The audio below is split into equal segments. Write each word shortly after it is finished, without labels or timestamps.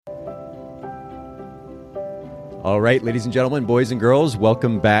All right, ladies and gentlemen, boys and girls,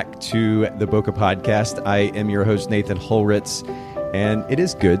 welcome back to the Bokeh Podcast. I am your host, Nathan Holritz, and it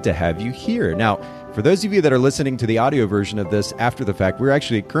is good to have you here. Now, for those of you that are listening to the audio version of this after the fact, we're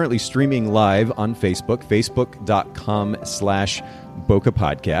actually currently streaming live on Facebook, facebook.com/Bokeh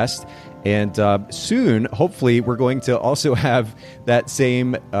Podcast. And soon, hopefully, we're going to also have that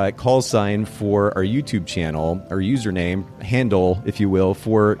same call sign for our YouTube channel, our username, handle, if you will,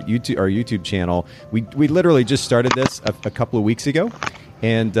 for YouTube, our YouTube channel. We literally just started this a couple of weeks ago.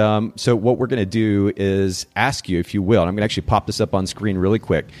 And so what we're going to do is ask you, if you will, and I'm going to actually pop this up on screen really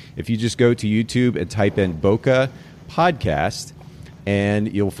quick. If you just go to YouTube and type in Bokeh Podcast,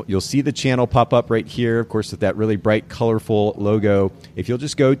 and you'll see the channel pop up right here, of course, with that really bright, colorful logo. If you'll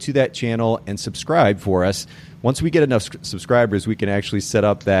just go to that channel and subscribe for us, once we get enough subscribers, we can actually set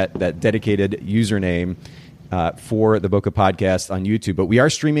up that dedicated username for the Bokeh Podcast on YouTube. But we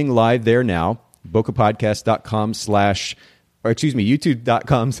are streaming live there now.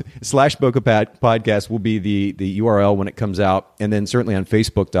 YouTube.com/Bokeh Podcast will be the URL when it comes out. And then certainly on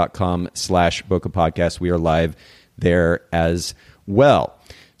Facebook.com/Bokeh Podcast, we are live there as well.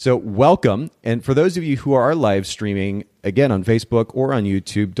 So welcome. And for those of you who are live streaming, again, on Facebook or on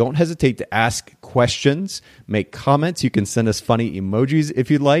YouTube, don't hesitate to ask questions, make comments. You can send us funny emojis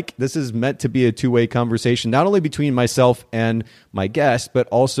if you'd like. This is meant to be a two-way conversation, not only between myself and my guest, but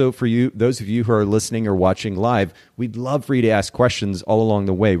also for you, those of you who are listening or watching live. We'd love for you to ask questions all along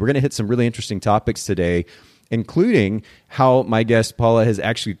the way. We're going to hit some really interesting topics today, including how my guest, Paula, has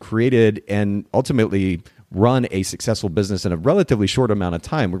actually created and ultimately run a successful business in a relatively short amount of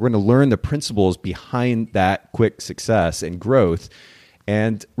time. We're going to learn the principles behind that quick success and growth.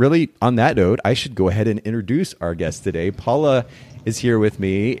 And really, on that note, I should go ahead and introduce our guest today. Paula is here with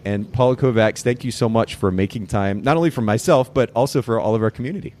me. And Paula Kovacs, thank you so much for making time, not only for myself, but also for all of our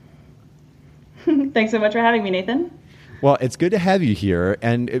community. Thanks so much for having me, Nathan. Well, it's good to have you here.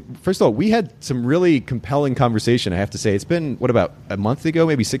 And first of all, we had some really compelling conversation, I have to say. It's been, about a month ago,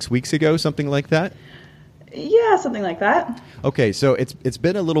 maybe 6 weeks ago, something like that? Yeah, something like that. Okay, so it's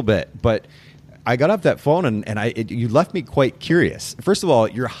been a little bit, but I got off that phone and you left me quite curious. First of all,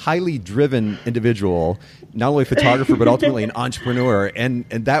 you're a highly driven individual, not only a photographer, but ultimately an entrepreneur, and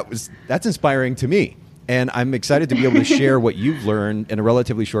that's inspiring to me. And I'm excited to be able to share what you've learned in a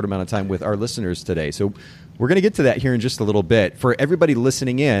relatively short amount of time with our listeners today. So we're going to get to that here in just a little bit. For everybody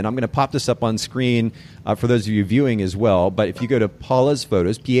listening in, I'm going to pop this up on screen for those of you viewing as well. But if you go to Paula's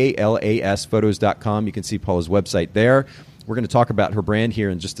Photos, PALAS Photos.com, you can see Paula's website there. We're going to talk about her brand here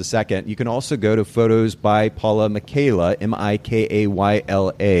in just a second. You can also go to Photos by Paula Mikayla,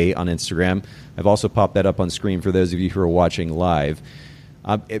 Mikayla on Instagram. I've also popped that up on screen for those of you who are watching live.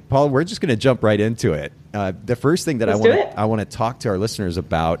 Paula, we're just going to jump right into it. The first thing that I want to talk to our listeners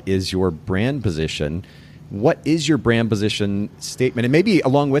about is your brand position. What is your brand position statement? And maybe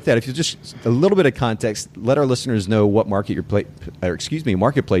along with that, if you just a little bit of context, let our listeners know what marketplace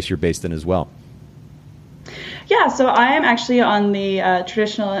you're based in as well. Yeah, so I am actually on the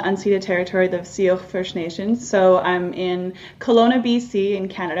traditional unceded territory of the Syilx First Nations. So I'm in Kelowna, BC in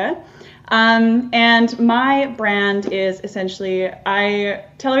Canada. And my brand is essentially, I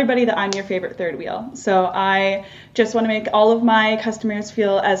tell everybody that I'm your favorite third wheel. So I just want to make all of my customers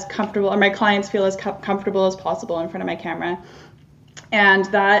feel as comfortable, or my clients feel as comfortable as possible in front of my camera. And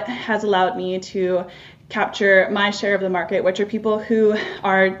that has allowed me to capture my share of the market, which are people who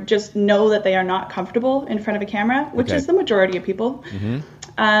are just know that they are not comfortable in front of a camera, which is the majority of people. Mm-hmm.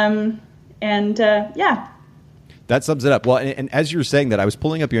 Yeah. That sums it up. Well, and as you were saying that, I was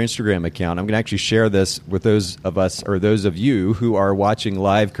pulling up your Instagram account. I'm going to actually share this with those of us, or those of you who are watching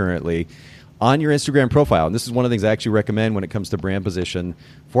live currently, on your Instagram profile. And this is one of the things I actually recommend when it comes to brand position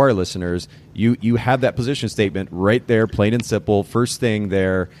for our listeners. You have that position statement right there, plain and simple, first thing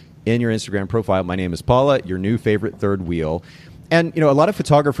there in your Instagram profile. My name is Paula, your new favorite third wheel. And a lot of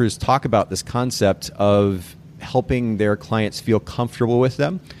photographers talk about this concept of helping their clients feel comfortable with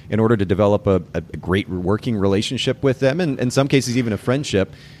them in order to develop a great working relationship with them, and in some cases even a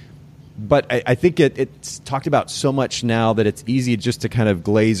friendship. But I think it's talked about so much now that it's easy just to kind of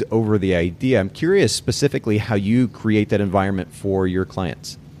glaze over the idea. I'm curious specifically how you create that environment for your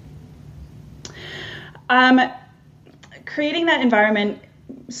clients. Creating that environment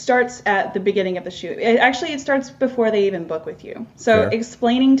starts at the beginning of the shoot. It starts before they even book with you. So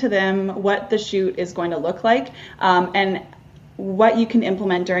explaining to them what the shoot is going to look like, and what you can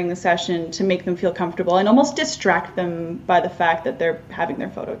implement during the session to make them feel comfortable and almost distract them by the fact that they're having their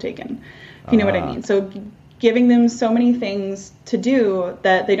photo taken. If you know what I mean. So giving them so many things to do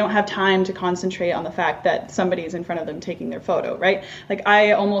that they don't have time to concentrate on the fact that somebody's in front of them taking their photo, right? Like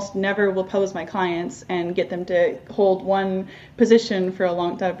I almost never will pose my clients and get them to hold one position for a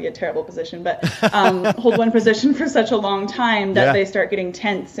long, that would be a terrible position, but hold one position for such a long time that they start getting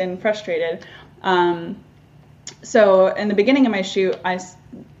tense and frustrated. So in the beginning of my shoot, I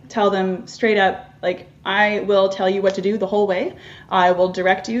tell them straight up, like, I will tell you what to do the whole way. I will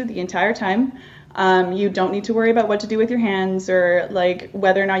direct you the entire time. You don't need to worry about what to do with your hands or like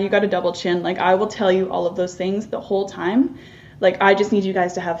whether or not you got a double chin. Like I will tell you all of those things the whole time. Like I just need you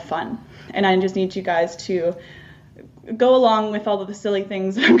guys to have fun. And I just need you guys to go along with all of the silly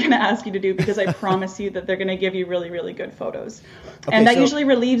things I'm going to ask you to do, because I promise you that they're going to give you really, really good photos. Okay, and that usually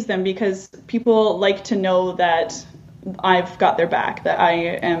relieves them, because people like to know that I've got their back, that I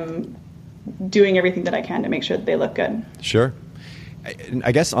am doing everything that I can to make sure that they look good. Sure.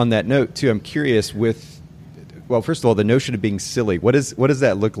 I guess on that note too, I'm curious well, first of all, the notion of being silly, what does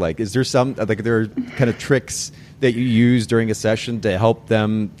that look like? Is there there are kind of tricks that you use during a session to help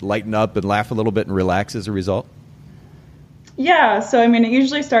them lighten up and laugh a little bit and relax as a result? Yeah, so I mean, it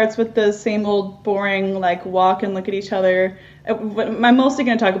usually starts with the same old boring, like, walk and look at each other. I'm mostly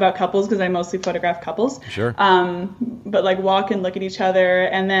going to talk about couples because I mostly photograph couples. Sure. But like walk and look at each other,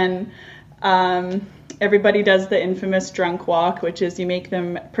 and then everybody does the infamous drunk walk, which is you make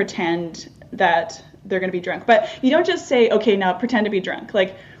them pretend that they're going to be drunk. But you don't just say, okay, now pretend to be drunk.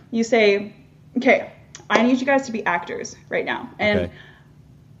 Like you say, okay, I need you guys to be actors right now.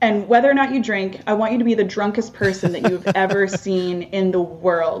 And whether or not you drink, I want you to be the drunkest person that you've ever seen in the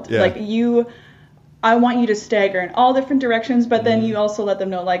world. Yeah. Like I want you to stagger in all different directions, but then you also let them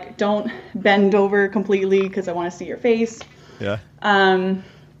know, like, don't bend over completely because I want to see your face. Yeah.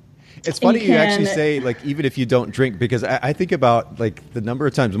 It's funny you actually say, like, even if you don't drink, because I think about, like, the number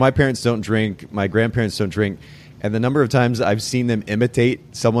of times my parents don't drink, my grandparents don't drink, and the number of times I've seen them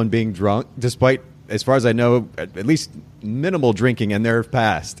imitate someone being drunk, despite, as far as I know, at least minimal drinking in their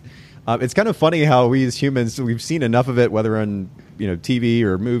past. It's kind of funny how we as humans, we've seen enough of it, whether on TV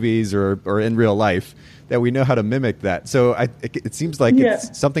or movies or in real life, that we know how to mimic that. So it seems like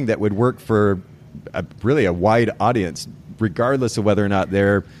it's something that would work for really a wide audience, regardless of whether or not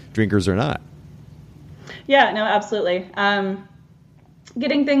they're drinkers or not. Yeah, no, absolutely.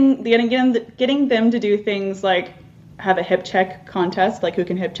 Getting them to do things like have a hip check contest, like who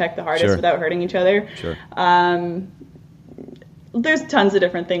can hip check the hardest without hurting each other. Sure. There's tons of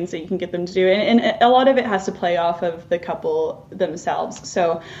different things that you can get them to do, and a lot of it has to play off of the couple themselves.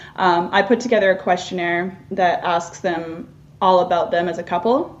 So I put together a questionnaire that asks them all about them as a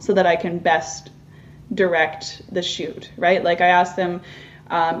couple so that I can best direct the shoot, right? Like I ask them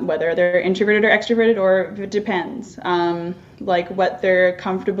whether they're introverted or extroverted, or if it depends, like what their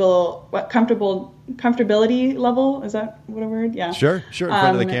comfortability level, is that what a word? Yeah. Sure. In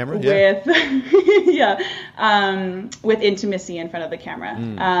front of the camera. With intimacy in front of the camera.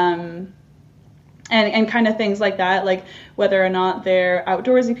 And kind of things like that, like whether or not they're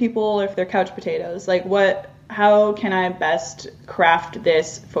outdoorsy people or if they're couch potatoes, like how can I best craft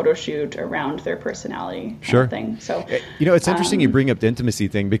this photo shoot around their personality kind of thing. So, it's interesting you bring up the intimacy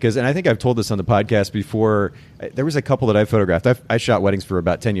thing, because, and I think I've told this on the podcast before, there was a couple that I photographed. I shot weddings for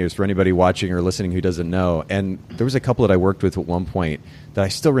about 10 years for anybody watching or listening who doesn't know. And there was a couple that I worked with at one point that I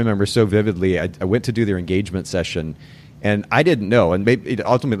still remember so vividly. I went to do their engagement session, and I didn't know. And maybe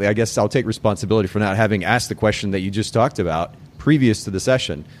ultimately, I guess I'll take responsibility for not having asked the question that you just talked about previous to the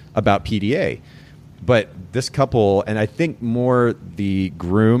session about PDA. But this couple, and I think more the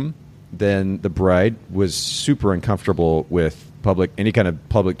groom than the bride, was super uncomfortable with any kind of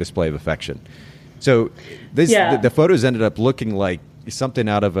public display of affection. So the photos ended up looking like something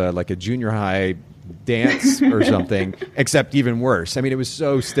out of a junior high dance or something, except even worse. I mean, it was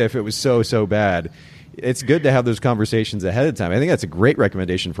so stiff. It was so bad. It's good to have those conversations ahead of time. I think that's a great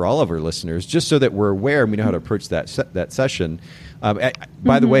recommendation for all of our listeners, just so that we're aware and we know how to approach that session.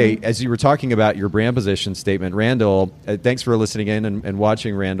 By the way, as you were talking about your brand position statement, Randall, thanks for listening in and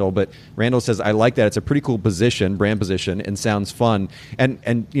watching, Randall. But Randall says, I like that. It's a pretty cool brand position, and sounds fun. And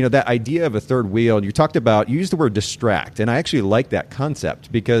that idea of a third wheel, and you used the word distract. And I actually like that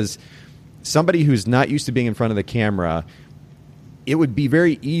concept, because somebody who's not used to being in front of the camera, it would be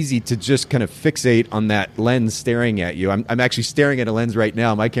very easy to just kind of fixate on that lens staring at you. I'm actually staring at a lens right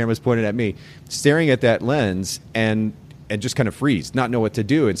now. My camera's pointed at me, staring at that lens and just kind of freeze, not know what to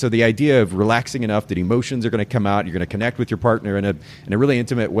do. And so the idea of relaxing enough that emotions are going to come out, you're going to connect with your partner in a really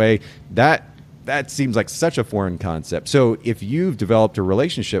intimate way, that seems like such a foreign concept. So if you've developed a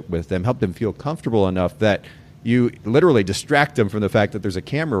relationship with them, help them feel comfortable enough that you literally distract them from the fact that there's a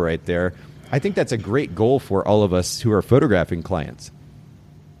camera right there, I think that's a great goal for all of us who are photographing clients.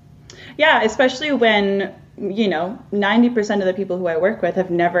 Yeah, especially when, 90% of the people who I work with have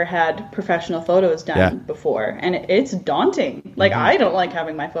never had professional photos done before. And it's daunting. Like, I don't like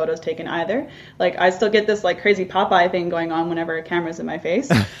having my photos taken either. Like, I still get this like crazy Popeye thing going on whenever a camera's in my face.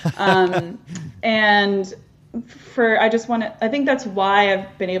 And I think that's why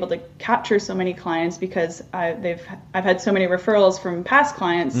I've been able to capture so many clients, because I've had so many referrals from past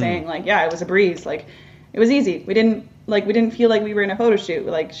clients saying like, yeah, it was a breeze. Like, it was easy. We didn't feel like we were in a photo shoot.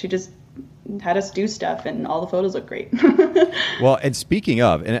 Like, she just had us do stuff and all the photos look great. Well, and speaking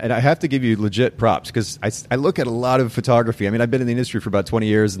of, and I have to give you legit props, because I look at a lot of photography. I mean, I've been in the industry for about 20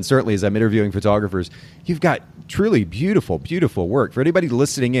 years, and certainly as I'm interviewing photographers, you've got truly beautiful, beautiful work. For anybody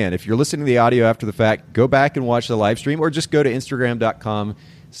listening in, if you're listening to the audio after the fact, go back and watch the live stream, or just go to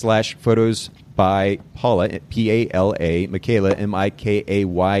Instagram.com/photos by Paula, P-A-L-A, Michaela,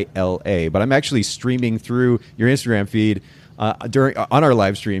 M-I-K-A-Y-L-A. But I'm actually streaming through your Instagram feed on our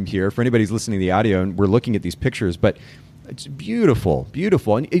live stream here for anybody who's listening to the audio, and we're looking at these pictures. But it's beautiful,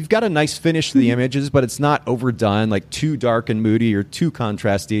 beautiful. And you've got a nice finish to the images, but it's not overdone, like too dark and moody or too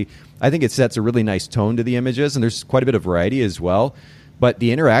contrasty. I think it sets a really nice tone to the images, and there's quite a bit of variety as well. But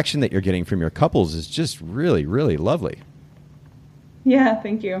the interaction that you're getting from your couples is just really, really lovely. Yeah,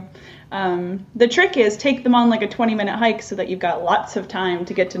 thank you. The trick is take them on like a 20-minute hike so that you've got lots of time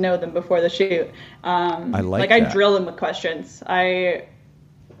to get to know them before the shoot. I drill them with questions. I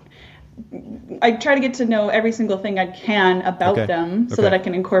try to get to know every single thing I can about them so that I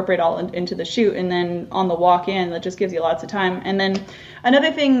can incorporate all into the shoot. And then on the walk in, that just gives you lots of time. And then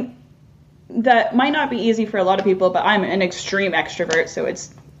another thing that might not be easy for a lot of people, but I'm an extreme extrovert, so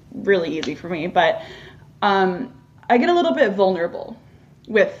it's really easy for me. But I get a little bit vulnerable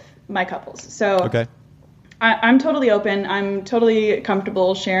with my couples. So I'm totally open. I'm totally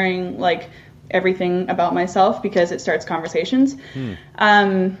comfortable sharing like everything about myself because it starts conversations.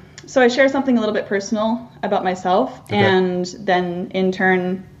 So I share something a little bit personal about myself, and then in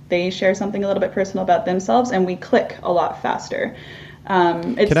turn they share something a little bit personal about themselves, and we click a lot faster.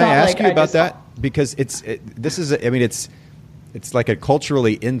 Can I ask you about that? Because it's like a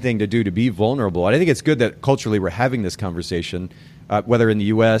culturally in thing to do, to be vulnerable. And I think it's good that culturally we're having this conversation, whether in the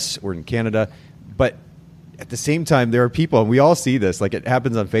U.S. or in Canada. But at the same time, there are people, and we all see this, like it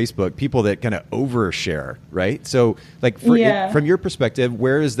happens on Facebook, people that kind of overshare, right? So like from your perspective,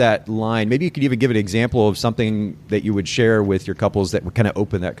 where is that line? Maybe you could even give an example of something that you would share with your couples that would kind of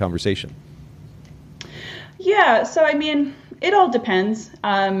open that conversation. Yeah, so I mean, it all depends.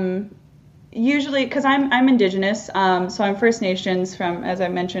 Usually, because I'm Indigenous, so I'm First Nations from, as I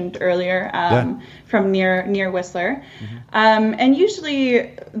mentioned earlier, from near Whistler. And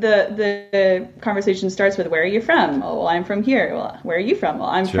usually the conversation starts with, where are you from? Oh, well, I'm from here. Well, where are you from? Well,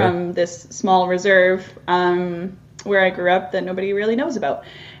 I'm from this small reserve where I grew up that nobody really knows about.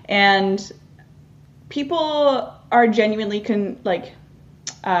 And people are genuinely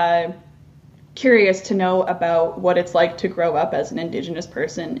curious to know about what it's like to grow up as an Indigenous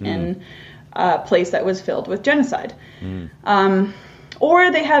person in a place that was filled with genocide.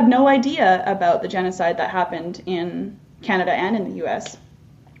 Or they have no idea about the genocide that happened in Canada and in the US.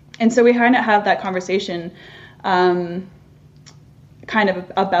 And so we kind of have that conversation kind of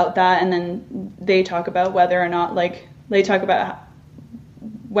about that, and then they talk about whether or not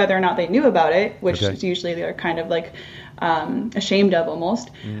they knew about it, which is usually they're kind of like ashamed of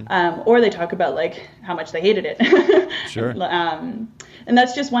almost, or they talk about like how much they hated it. And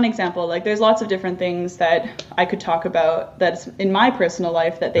that's just one example. Like there's lots of different things that I could talk about that's in my personal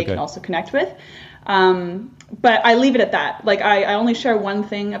life that they can also connect with. But I leave it at that. Like I only share one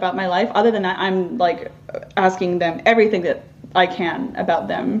thing about my life. Other than that, I'm like asking them everything that I can about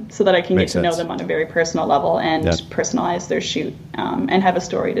them so that I can get to know them on a very personal level and personalize their shoot and have a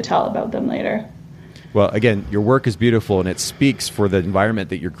story to tell about them later. Well, again, your work is beautiful, and it speaks for the environment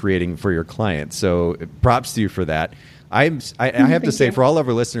that you're creating for your clients. So props to you for that. I have to say, for all of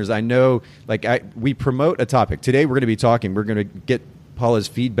our listeners, I know we promote a topic. Today we're going to get Paula's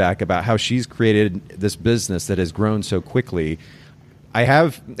feedback about how she's created this business that has grown so quickly. I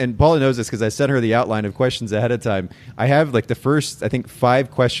have, and Paula knows this because I sent her the outline of questions ahead of time. I have like the first, I think,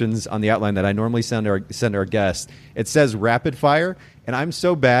 5 questions on the outline that I normally send our guests. It says rapid fire, and I'm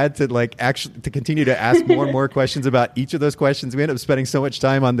so bad to to continue to ask more and more questions about each of those questions. We end up spending so much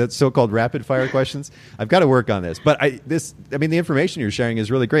time on the so-called rapid fire questions. I've got to work on this, but the information you're sharing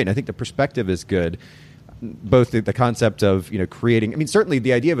is really great, and I think the perspective is good. both the concept of creating. I mean, certainly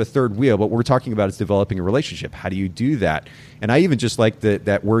the idea of a third wheel, but what we're talking about is developing a relationship. How do you do that? And I even just like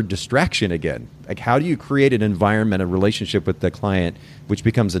that word distraction again. Like, how do you create an environment, a relationship with the client, which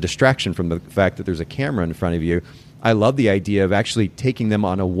becomes a distraction from the fact that there's a camera in front of you? I love the idea of actually taking them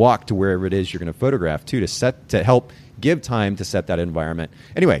on a walk to wherever it is you're going to photograph too, to help give time to set that environment.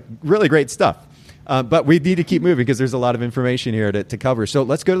 Anyway, really great stuff. But we need to keep moving because there's a lot of information here to cover. So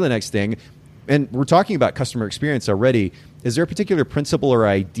let's go to the next thing. And we're talking about customer experience already. Is there a particular principle or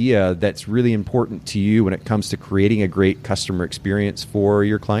idea that's really important to you when it comes to creating a great customer experience for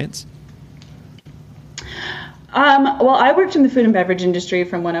your clients? Well, I worked in the food and beverage industry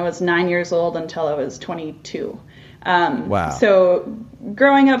from when I was 9 years old until I was 22. Wow. So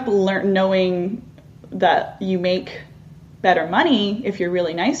growing up, knowing that you make better money if you're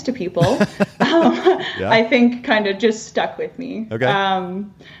really nice to people, I think kind of just stuck with me. Okay.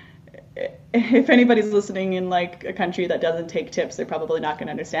 If anybody's listening in like a country that doesn't take tips, they're probably not going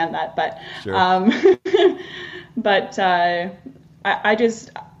to understand that. But, sure.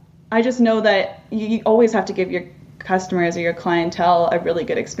 I just know that you always have to give your customers or your clientele a really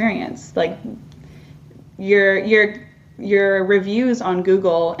good experience. Like your reviews on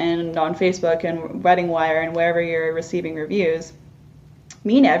Google and on Facebook and Wedding Wire and wherever you're receiving reviews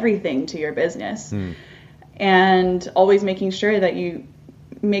mean everything to your business. And always making sure that you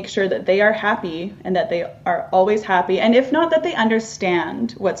make sure that they are happy and that they are always happy. And if not, that they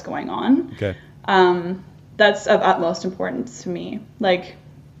understand what's going on. Okay. That's of utmost importance to me. Like,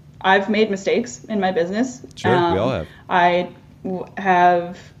 I've made mistakes in my business. Sure, we all have. I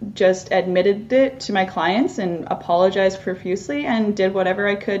have just admitted it to my clients and apologized profusely and did whatever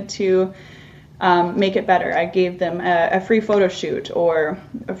I could to make it better. I gave them a free photo shoot or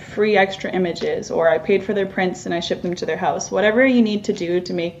a free extra images, or I paid for their prints and I shipped them to their house. Whatever you need to do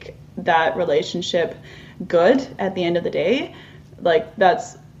to make that relationship good at the end of the day, like,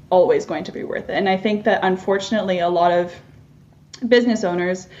 that's always going to be worth it. And I think that unfortunately a lot of business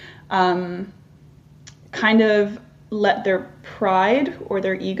owners kind of let their pride or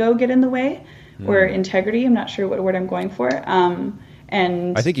their ego get in the way, or integrity. I'm not sure what word I'm going for.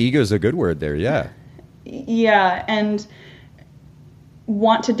 And I think ego is a good word there. Yeah. Yeah. And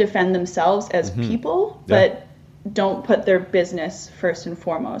want to defend themselves as people, but don't put their business first and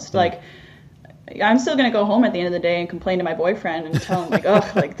foremost. Like, I'm still going to go home at the end of the day and complain to my boyfriend and tell him, like, oh,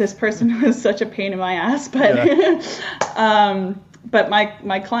 like, this person was such a pain in my ass. But, but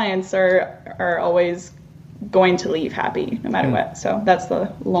my clients are always going to leave happy no matter what. So that's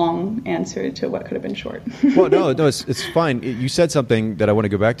the long answer to what could have been short. Well, no, it's fine. You said something that I want to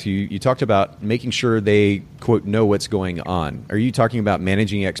go back to. You talked about making sure they, quote, know what's going on. Are you talking about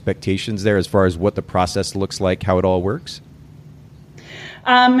managing expectations there as far as what the process looks like, how it all works?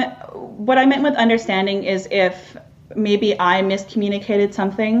 What I meant with understanding is if maybe I miscommunicated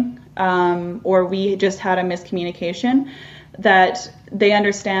something, or we just had a miscommunication, that they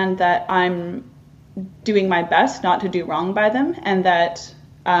understand that I'm doing my best not to do wrong by them, and that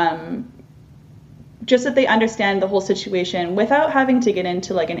just that they understand the whole situation without having to get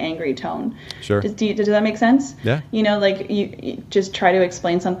into like an angry tone. Sure. Does that make sense? Yeah. Like you just try to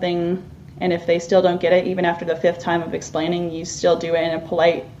explain something, and if they still don't get it, even after the 5th time of explaining, you still do it in a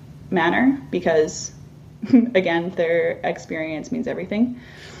polite manner, because again, their experience means everything.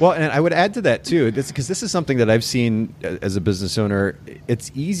 Well, and I would add to that too, because this is something that I've seen as a business owner.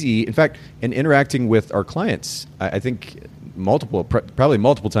 It's easy, in fact, in interacting with our clients, I think probably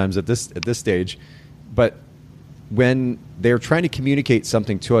multiple times at this stage, but when they're trying to communicate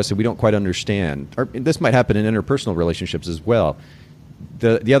something to us that we don't quite understand, or this might happen in interpersonal relationships as well,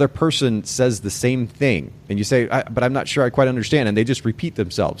 the other person says the same thing, and you say, but I'm not sure I quite understand, and they just repeat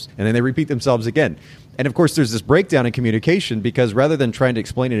themselves, and then they repeat themselves again. And of course, there's this breakdown in communication, because rather than trying to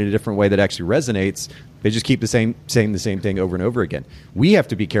explain it in a different way that actually resonates, they just keep saying the same thing over and over again. We have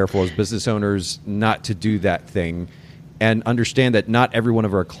to be careful as business owners not to do that thing, and understand that not every one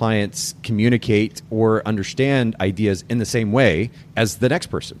of our clients communicate or understand ideas in the same way as the next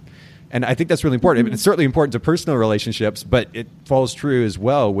person. And I think that's really important. I mean, it's certainly important to personal relationships, but it falls true as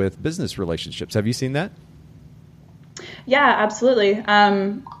well with business relationships. Have you seen that? Yeah, absolutely.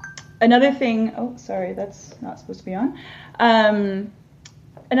 Another thing, oh, sorry, that's not supposed to be on.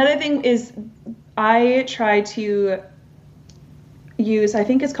 Another thing is I try to use, I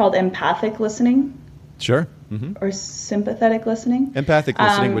think it's called empathic listening. Sure. Or sympathetic listening. Empathic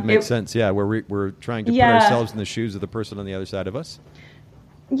listening would make sense, yeah, where we're trying to put ourselves in the shoes of the person on the other side of us.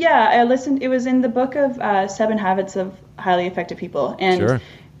 Yeah, I listened. It was in the book of 7 Habits of Highly Effective People. And sure.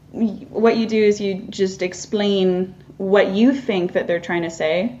 What you do is you just explain what you think that they're trying to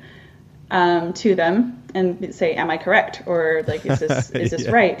say. to them and say, am I correct? Or like, is this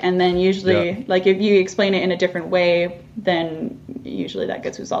Yeah. right? And then usually, Yeah. like if you explain it in a different way, then usually that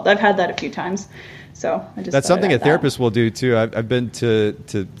gets resolved. I've had that a few times. So I just That's thought I'd something a add that. therapist will do too. I've been to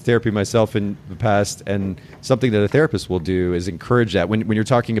therapy myself in the past, and something that a therapist will do is encourage that when you're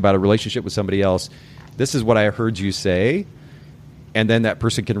talking about a relationship with somebody else, this is what I heard you say. And then that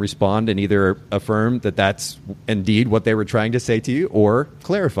person can respond and either affirm that that's indeed what they were trying to say to you or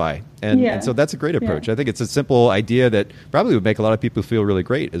clarify. And so that's a great approach. Yeah. I think it's a simple idea that probably would make a lot of people feel really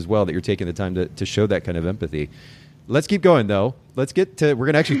great as well, that you're taking the time to show that kind of empathy. Let's keep going, though. Let's get to, we're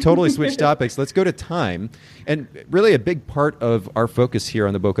going to actually totally switch topics. Let's go to time. And really a big part of our focus here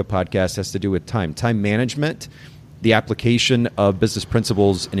on the Bokeh podcast has to do with time management, the application of business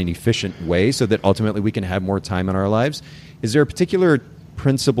principles in an efficient way so that ultimately we can have more time in our lives. Is there a particular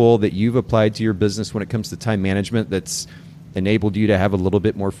principle that you've applied to your business when it comes to time management that's enabled you to have a little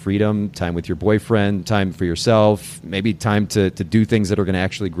bit more freedom, time with your boyfriend, time for yourself, maybe time to do things that are going to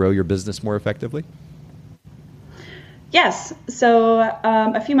actually grow your business more effectively? Yes. So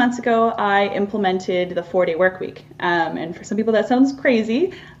a few months ago, I implemented the 4-day work week. And for some people, that sounds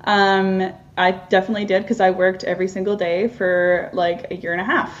crazy. I definitely did because I worked every single day for like a year and a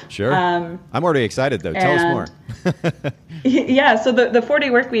half. Sure. I'm already excited, though. Tell us more. Yeah. So the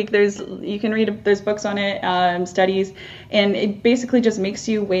 4-day work week, you can read, there's books on it, studies, and it basically just makes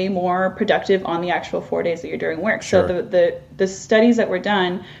you way more productive on the actual 4 days that you're doing work. Sure. So the studies that were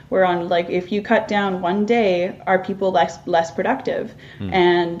done were on like, if you cut down one day, are people less productive?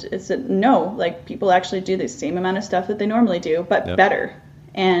 And it's no, like people actually do the same amount of stuff that they normally do, but better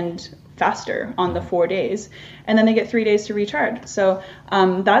and faster on the 4 days. And then they get 3 days to recharge. So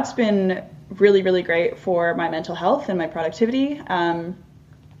that's been really, really great for my mental health and my productivity. And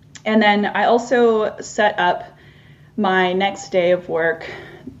then I also set up my next day of work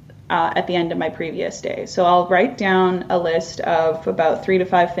at the end of my previous day. So I'll write down a list of about 3 to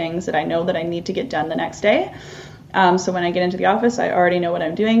 5 things that I know that I need to get done the next day. So when I get into the office, I already know what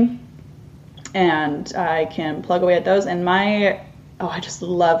I'm doing and I can plug away at those. And I just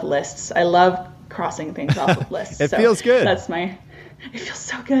love lists. I love crossing things off of lists. It feels good. It feels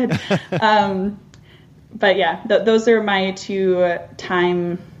so good. But yeah, those are my 2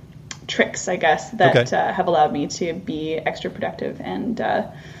 time tricks, I guess, that have allowed me to be extra productive. And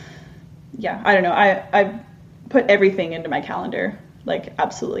I don't know. I put everything into my calendar, like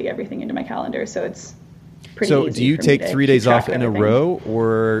absolutely everything into my calendar. So it's pretty easy. So do you for me take to 3 keep days track off of in a everything. row,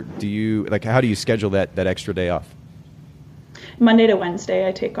 or do you, like, how do you schedule that extra day off? Monday to Wednesday,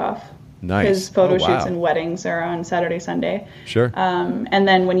 I take off. Nice. Because photo Oh, wow. shoots and weddings are on Saturday, Sunday. Sure. And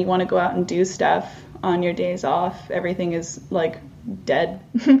then when you want to go out and do stuff on your days off, everything is like dead.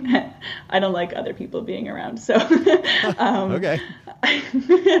 I don't like other people being around. So, Okay.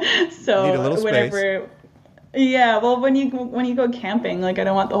 so Need a little space. whenever, yeah, well, when you go camping, like I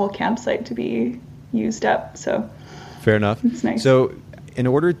don't want the whole campsite to be used up. So Fair enough. It's nice. So in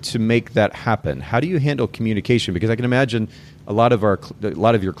order to make that happen, how do you handle communication? Because I can imagine a lot of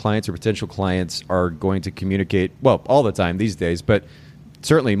your clients or potential clients are going to communicate, well, all the time these days, but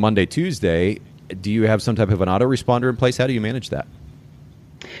certainly Monday, Tuesday. Do you have some type of an autoresponder in place? How do you manage that?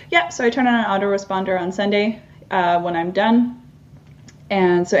 yeah, so I turn on an autoresponder on Sunday when I'm done.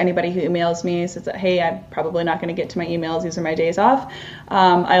 And so anybody who emails me says that, hey, I'm probably not going to get to my emails. These are my days off.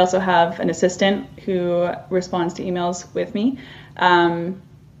 I also have an assistant who responds to emails with me. And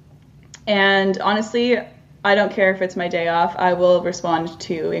honestly, I don't care if it's my day off. I will respond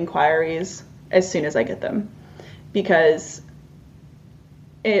to inquiries as soon as I get them, because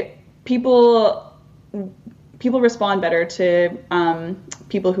people respond better to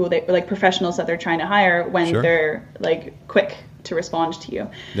people who they like, professionals that they're trying to hire, when Sure. they're like quick to respond to you.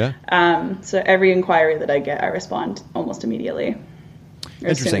 Yeah. So every inquiry that I get, I respond almost immediately. Or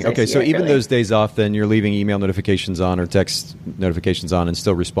as soon Interesting. as I Okay, see so it, even really. those days off, then you're leaving email notifications on or text notifications on and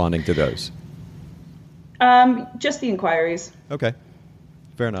still responding to those. Just the inquiries. Okay.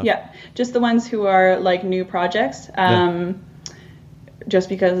 Fair enough. Yeah, just the ones who are like new projects. Just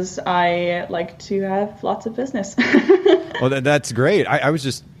because I like to have lots of business. Well, that's great. I was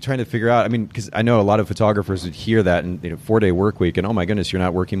just trying to figure out, I mean, because I know a lot of photographers would hear that and 4-day work week and, oh my goodness, you're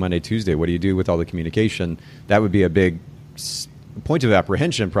not working Monday, Tuesday. What do you do with all the communication? That would be a big point of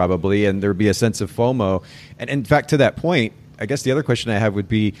apprehension probably, and there'd be a sense of FOMO. And in fact, to that point, I guess the other question I have would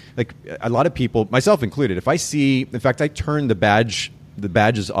be, like, a lot of people, myself included, if I see, in fact, I turn the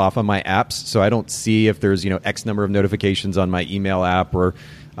badges off on my apps, so I don't see if there's X number of notifications on my email app, or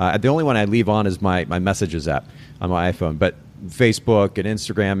the only one I leave on is my messages app on my iPhone. But Facebook and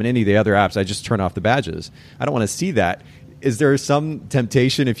Instagram and any of the other apps, I just turn off the badges. I don't want to see that. is there some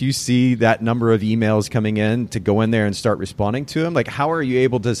temptation if you see that number of emails coming in to go in there and start responding to them? Like, how are you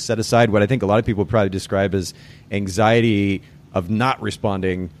able to set aside what I think a lot of people probably describe as anxiety of not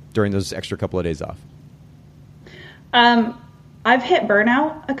responding during those extra couple of days off? I've hit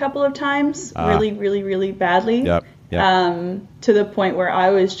burnout a couple of times, really, really, really badly. Yep. To the point where I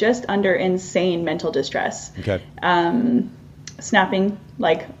was just under insane mental distress. Okay. Snapping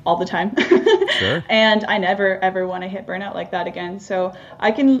like all the time. Sure. And I never ever want to hit burnout like that again. So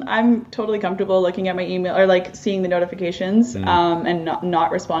I'm totally comfortable looking at my email or like seeing the notifications and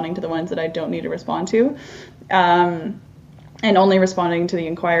not responding to the ones that I don't need to respond to. And only responding to the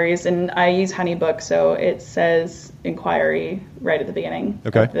inquiries. And I use HoneyBook, so it says inquiry right at the beginning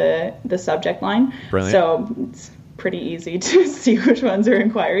of the subject line. Brilliant. So it's pretty easy to see which ones are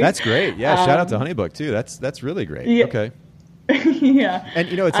inquiries. That's great. Yeah, shout out to HoneyBook too. That's really great. Yeah. Okay. Yeah. And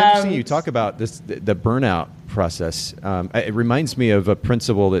it's interesting you talk about the burnout process. It reminds me of a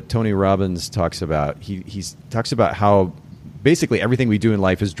principle that Tony Robbins talks about. He talks about how basically everything we do in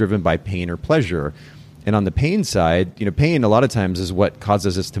life is driven by pain or pleasure. And on the pain side, pain a lot of times is what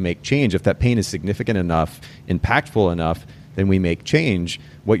causes us to make change. If that pain is significant enough, impactful enough, then we make change.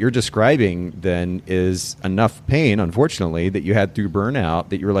 What you're describing then is enough pain, unfortunately, that you had through burnout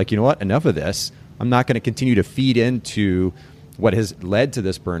that you were like, you know what, enough of this. I'm not going to continue to feed into what has led to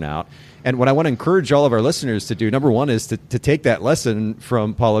this burnout. And what I want to encourage all of our listeners to do, number one, is to take that lesson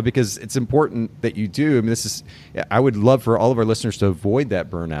from Paula, because it's important that you do. I mean, I would love for all of our listeners to avoid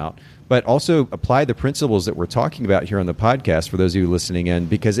that burnout, but also apply the principles that we're talking about here on the podcast for those of you listening in,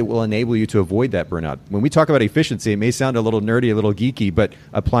 because it will enable you to avoid that burnout. When we talk about efficiency, it may sound a little nerdy, a little geeky, but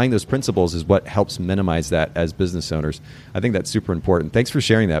applying those principles is what helps minimize that as business owners. I think that's super important. Thanks for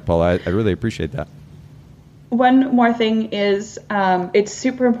sharing that, Paula. I really appreciate that. One more thing is it's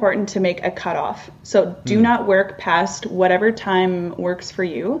super important to make a cutoff. So do not work past whatever time works for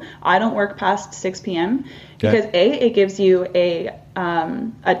you. I don't work past 6 p.m. because it gives you a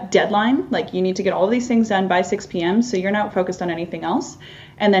deadline. Like you need to get all of these things done by 6 p.m. so you're not focused on anything else.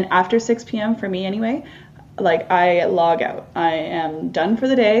 And then after 6 p.m. for me anyway, like I log out. I am done for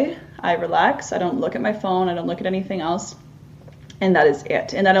the day. I relax. I don't look at my phone. I don't look at anything else. And that is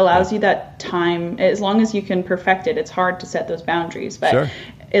it. And that allows you that time, as long as you can perfect it. It's hard to set those boundaries, but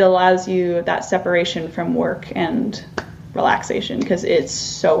it allows you that separation from work and relaxation, because it's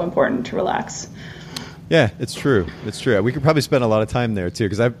so important to relax. Yeah, it's true. It's true. We could probably spend a lot of time there too,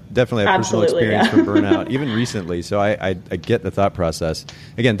 because I've definitely had personal experience from burnout, even recently. So I get the thought process.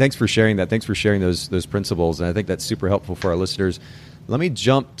 Again, thanks for sharing that. Thanks for sharing those principles. And I think that's super helpful for our listeners. Let me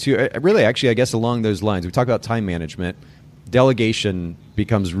jump to, I guess along those lines. We talked about time management. Delegation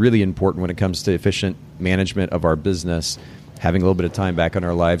becomes really important when it comes to efficient management of our business, having a little bit of time back on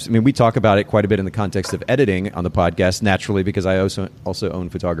our lives. I mean, we talk about it quite a bit in the context of editing on the podcast, naturally, because I also own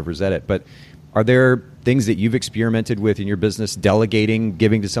Photographers Edit. But are there things that you've experimented with in your business, delegating,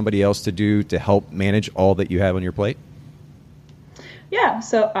 giving to somebody else to do to help manage all that you have on your plate? Yeah,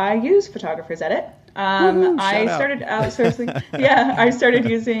 so I use Photographers Edit. I started outsourcing. I started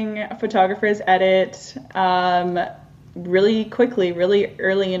using Photographers Edit really quickly, really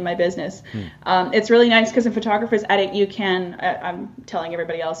early in my business. It's really nice because in Photographers Edit, you can, I'm telling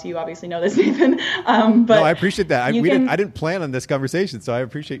everybody else, you obviously know this, Nathan. But no, I appreciate that. I didn't plan on this conversation, so I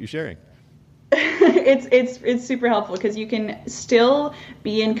appreciate you sharing. It's super helpful because you can still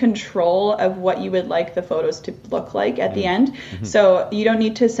be in control of what you would like the photos to look like at the end. So you don't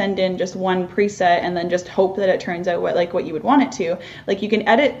need to send in just one preset and then just hope that it turns out what you would want it to. Like you can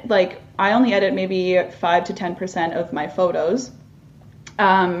edit, like I only edit maybe 5 to 10% of my photos,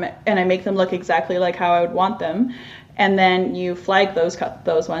 and I make them look exactly like how I would want them. And then you flag those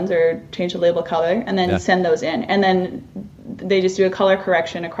ones or change the label color and then send those in. And then they just do a color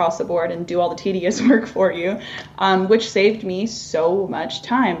correction across the board and do all the tedious work for you, which saved me so much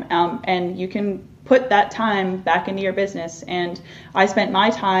time. And you can put that time back into your business. And I spent my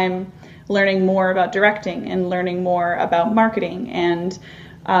time learning more about directing and learning more about marketing and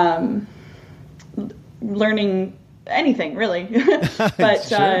learning anything, really. But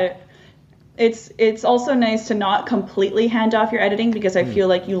sure. It's also nice to not completely hand off your editing, because I feel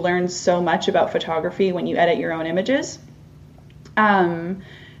like you learn so much about photography when you edit your own images. And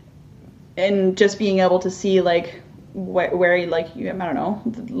just being able to see like where like I don't know,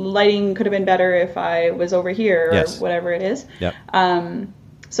 the lighting could have been better if I was over here or whatever it is. Yep.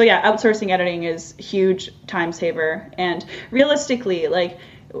 So yeah, outsourcing editing is huge time saver. And realistically, like,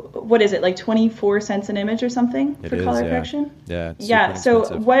 what is it, like 24 cents an image or something for color correction? Yeah. Yeah.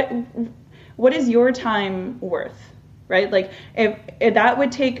 So what is your time worth, right? Like if that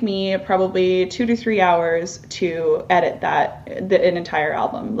would take me probably 2 to 3 hours to edit an entire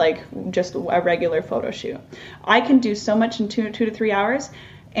album, like just a regular photo shoot. I can do so much in 2 to 3 hours,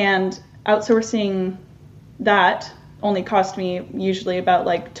 and outsourcing that only cost me usually about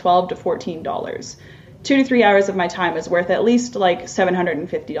like $12 to $14. 2 to 3 hours of my time is worth at least like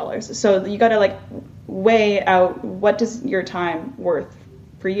 $750. So you got to like weigh out, what does your time worth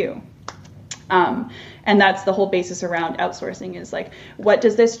for you? And that's the whole basis around outsourcing, is like,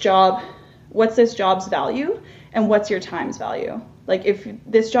 what's this job's value, and what's your time's value? Like if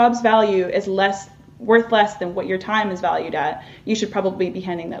this job's value is worth less than what your time is valued at, you should probably be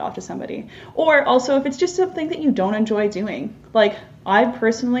handing that off to somebody. Or also, if it's just something that you don't enjoy doing, like I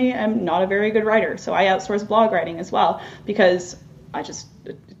personally am not a very good writer, so I outsource blog writing as well, because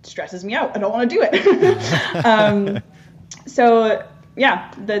it stresses me out. I don't want to do it. So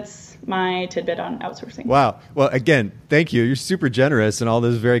yeah, that's my tidbit on outsourcing. Wow. Well, again, thank you. You're super generous and all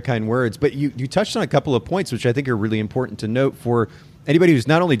those very kind words. But you touched on a couple of points which I think are really important to note for anybody who's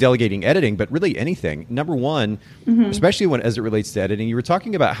not only delegating editing, but really anything. Number one, especially as it relates to editing, you were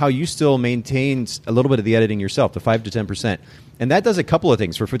talking about how you still maintain a little bit of the editing yourself, the 5 to 10%. And that does a couple of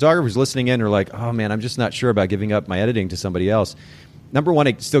things. For photographers listening in who are like, oh man, I'm just not sure about giving up my editing to somebody else. Number one,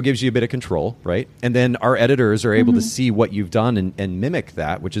 it still gives you a bit of control, right? And then our editors are able to see what you've done and mimic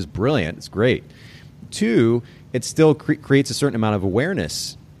that, which is brilliant. It's great. Two, it still creates a certain amount of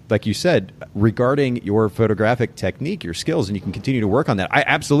awareness, like you said, regarding your photographic technique, your skills, and you can continue to work on that. I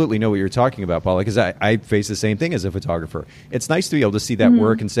absolutely know what you're talking about, Paula, because I face the same thing as a photographer. It's nice to be able to see that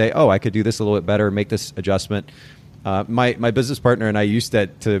work and say, oh, I could do this a little bit better, make this adjustment. My business partner and I used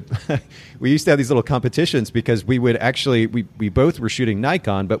to we used to have these little competitions, because we would actually we both were shooting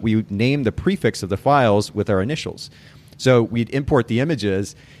Nikon, but we would name the prefix of the files with our initials. So we'd import the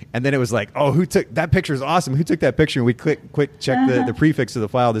images, and then it was like, oh, who took that picture? Is awesome. Who took that picture? And we quick check the prefix of the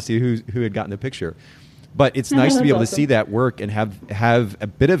file to see who had gotten the picture. But it's nice to be able to see that work and have a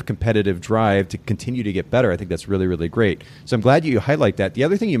bit of competitive drive to continue to get better. I think that's really, really great. So I'm glad you highlight that. The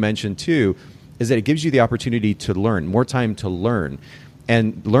other thing you mentioned too is that it gives you the opportunity to learn, more time to learn.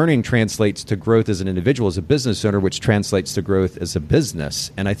 And learning translates to growth as an individual, as a business owner, which translates to growth as a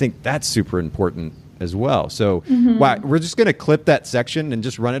business. And I think that's super important as well. So wow, we're just going to clip that section and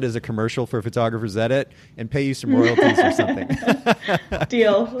just run it as a commercial for Photographers Edit and pay you some royalties or something.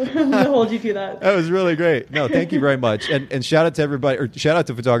 Deal. I'll hold you to that. That was really great. No, thank you very much. And shout out to everybody, or shout out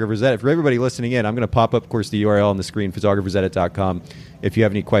to Photographers Edit. For everybody listening in, I'm going to pop up, of course, the URL on the screen, photographersedit.com. If you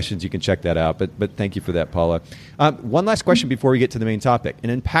have any questions, you can check that out. But thank you for that, Paula. One last question before we get to the main topic.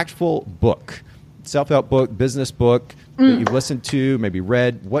 An impactful book, self-help book, business book that you've listened to, maybe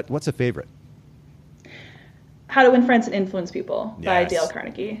read. What's a favorite? How to Win Friends and Influence People by Dale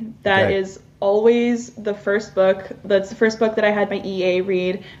Carnegie. That is always the first book. That's the first book that I had my EA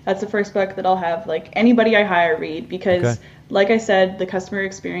read. That's the first book that I'll have like anybody I hire read, because like I said, the customer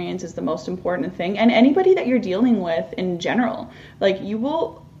experience is the most important thing. And anybody that you're dealing with in general, like you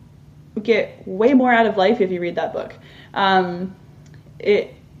will get way more out of life if you read that book. I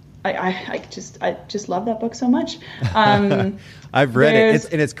just love that book so much. I've read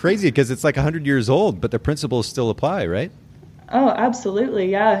it, and it's crazy because it's like 100 years old, but the principles still apply, right? Oh, absolutely,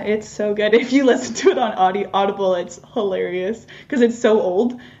 yeah. It's so good. If you listen to it on Audible, it's hilarious because it's so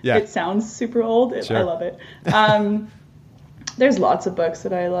old. Yeah. It sounds super old. Sure. I love it. There's lots of books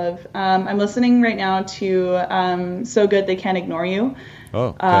that I love. I'm listening right now to So Good They Can't Ignore You.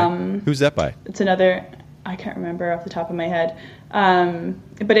 Oh, okay. Who's that by? It's another, I can't remember off the top of my head.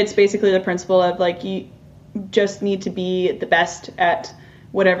 But it's basically the principle of like you just need to be the best at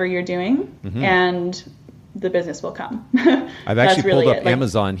whatever you're doing, and the business will come. I've actually pulled up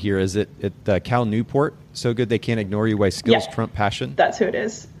Amazon here. Is it Cal Newport? So Good They Can't Ignore You, Why Skills Trump Passion? That's who it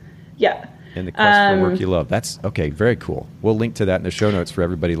is. Yeah. And the quest for work you love. That's okay. Very cool. We'll link to that in the show notes for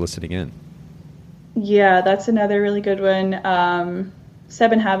everybody listening in. Yeah, that's another really good one.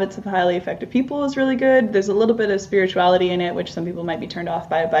 7 Habits of Highly Effective People is really good. There's a little bit of spirituality in it, which some people might be turned off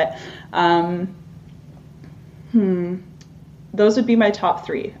by, but those would be my top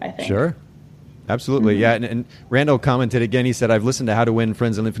 3, I think. Sure. Absolutely. Yeah. And Randall commented again, he said, I've listened to How to Win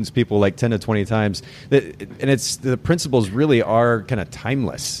Friends and Influence People like 10 to 20 times. And it's the principles really are kind of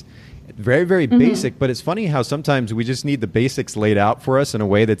timeless. Very, very basic, but it's funny how sometimes we just need the basics laid out for us in a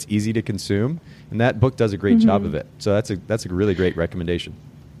way that's easy to consume. And that book does a great job of it. So that's a really great recommendation.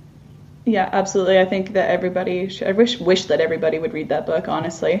 Yeah, absolutely. I think that everybody should, I wish that everybody would read that book,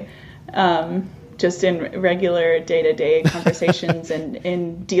 honestly. Just in regular day-to-day conversations and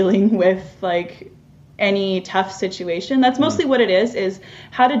in dealing with like any tough situation. That's mostly what it is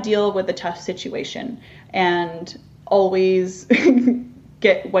how to deal with a tough situation. And always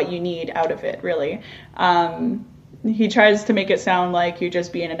get what you need out of it, really. He tries to make it sound like you're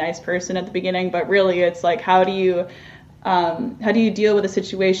just being a nice person at the beginning, but really it's like, how do you deal with a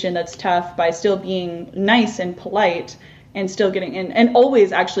situation that's tough by still being nice and polite and still getting in, and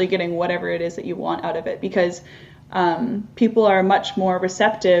always actually getting whatever it is that you want out of it, because people are much more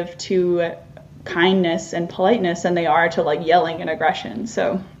receptive to kindness and politeness than they are to like yelling and aggression.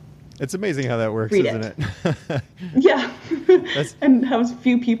 So it's amazing how that works, read isn't it? Yeah. And how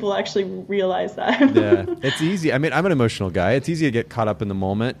few people actually realize that. Yeah, it's easy. I mean, I'm an emotional guy. It's easy to get caught up in the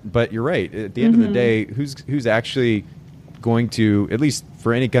moment, but you're right. At the end of the day, who's actually going to, at least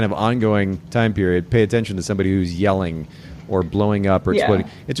for any kind of ongoing time period, pay attention to somebody who's yelling or blowing up or exploding?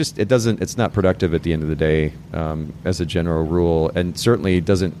 It's not productive at the end of the day, as a general rule, and certainly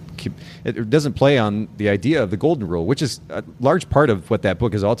doesn't play on the idea of the golden rule, which is a large part of what that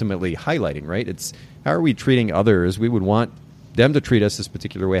book is ultimately highlighting, right? It's how are we treating others? We would want them to treat us this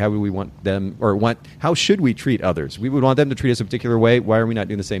particular way. How would we want them, how should we treat others? We would want them to treat us a particular way. Why are we not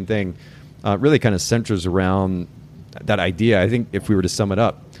doing the same thing? Really kind of centers around that idea. I think if we were to sum it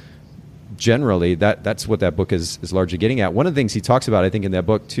up, generally, that's what that book is largely getting at. One of the things he talks about, I think, in that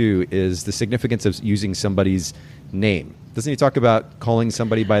book, too, is the significance of using somebody's name. Doesn't he talk about calling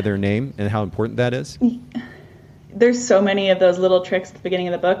somebody by their name and how important that is? There's so many of those little tricks at the beginning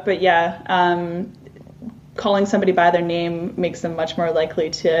of the book, but calling somebody by their name makes them much more likely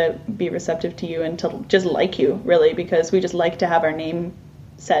to be receptive to you and to just like you, really, because we just like to have our name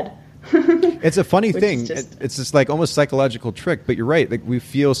said. It's a funny thing. It's just like almost psychological trick, but you're right. Like we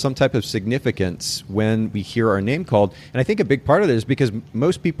feel some type of significance when we hear our name called. And I think a big part of it is because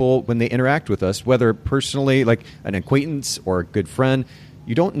most people, when they interact with us, whether personally, like an acquaintance or a good friend,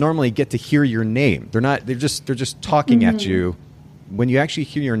 you don't normally get to hear your name. They're just talking at you. When you actually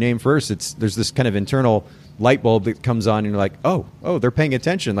hear your name first, there's this kind of internal light bulb that comes on and you're like, oh, they're paying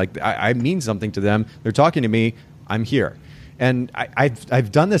attention. Like I mean something to them. They're talking to me. I'm here. And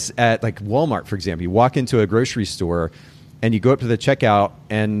I've done this at like Walmart, for example. You walk into a grocery store and you go up to the checkout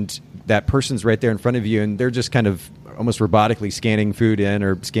and that person's right there in front of you and they're just kind of almost robotically scanning food in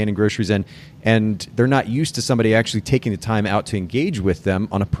or scanning groceries in, and they're not used to somebody actually taking the time out to engage with them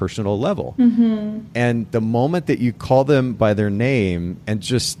on a personal level. And the moment that you call them by their name and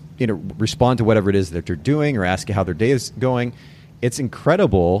just respond to whatever it is that they're doing or ask how their day is going, it's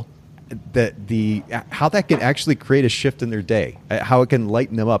incredible that how that can actually create a shift in their day, how it can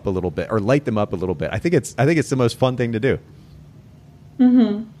lighten them up a little bit or light them up a little bit. I think it's the most fun thing to do.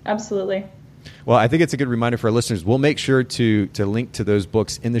 Absolutely. Well, I think it's a good reminder for our listeners. We'll make sure to link to those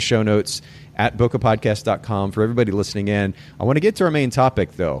books in the show notes at bokehpodcast.com for everybody listening in. I want to get to our main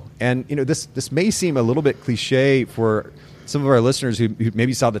topic, though. And this may seem a little bit cliche for some of our listeners who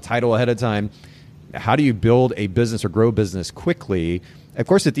maybe saw the title ahead of time. How do you build a business or grow a business quickly? Of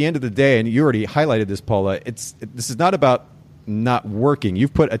course, at the end of the day, and you already highlighted this, Paula, this is not about not working.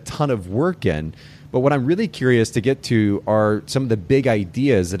 You've put a ton of work in. But what I'm really curious to get to are some of the big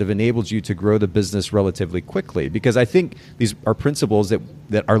ideas that have enabled you to grow the business relatively quickly. Because I think these are principles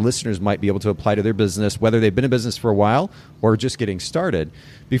that our listeners might be able to apply to their business, whether they've been in business for a while or just getting started.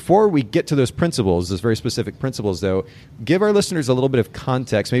 Before we get to those principles, those very specific principles, though, give our listeners a little bit of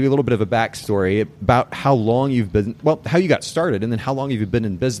context, maybe a little bit of a backstory about how long how you got started and then how long you've been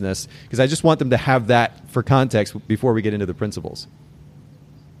in business. Because I just want them to have that for context before we get into the principles.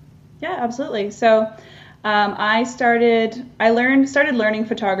 Yeah, absolutely. So I started learning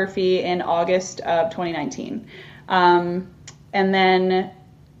photography in August of 2019. And then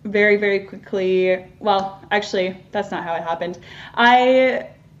very, very quickly, well, actually, that's not how it happened. I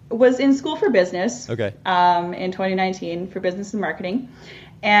was in school for business in 2019 for business and marketing.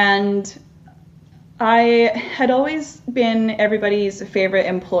 And I had always been everybody's favorite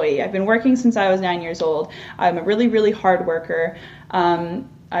employee. I've been working since I was 9 years old. I'm a really, really hard worker.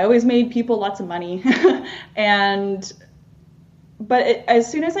 I always made people lots of money. But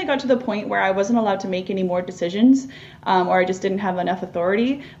as soon as I got to the point where I wasn't allowed to make any more decisions, or I just didn't have enough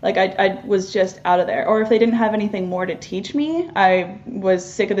authority, like I was just out of there. Or if they didn't have anything more to teach me, I was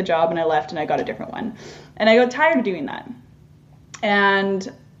sick of the job and I left and I got a different one. And I got tired of doing that. And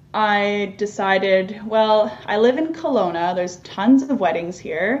I decided, well, I live in Kelowna. There's tons of weddings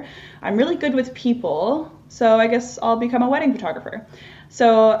here. I'm really good with people, so I guess I'll become a wedding photographer.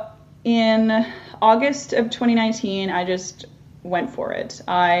 So in August of 2019, I just went for it.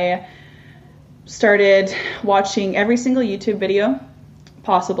 I started watching every single YouTube video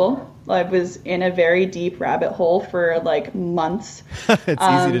possible. I was in a very deep rabbit hole for like months. It's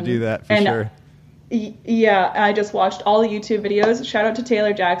easy to do that for sure. Yeah, I just watched all the YouTube videos. Shout out to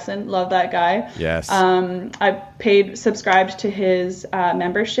Taylor Jackson. Love that guy. Yes. I subscribed to his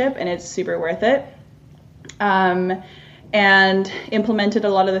membership, and it's super worth it. And implemented a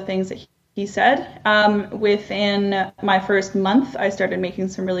lot of the things that he said. Within my first month, I started making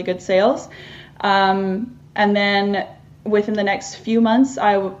some really good sales. And then within the next few months,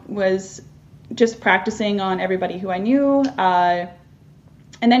 I was just practicing on everybody who I knew. And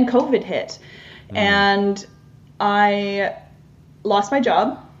then COVID hit. And I lost my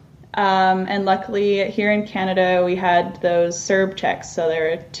job. And luckily here in Canada, we had those CERB checks. So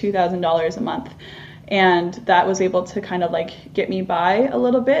they're $2,000 a month. And that was able to kind of like get me by a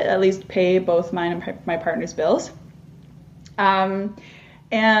little bit, at least pay both mine and my partner's bills. And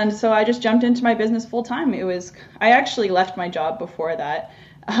so I just jumped into my business full time. I actually left my job before that.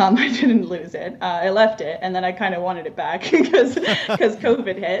 I didn't lose it. I left it, and then I kind of wanted it back because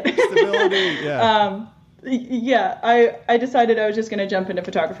COVID hit. Stability, yeah. I decided I was just going to jump into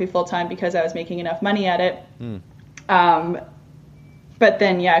photography full time because I was making enough money at it. But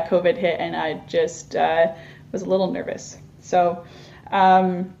then, COVID hit, and I just was a little nervous. So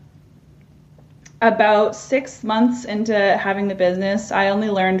about 6 months into having the business, I only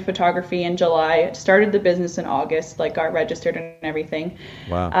learned photography in July. Started the business in August, got registered and everything.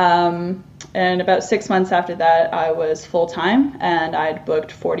 Wow. And about 6 months after that, I was full-time, and I'd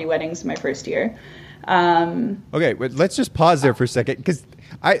booked 40 weddings in my first year. Okay, let's just pause there for a second, because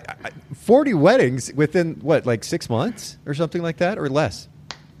 40 weddings within, 6 months or something like that, or less?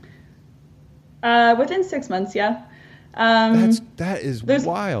 Within 6 months, yeah. That is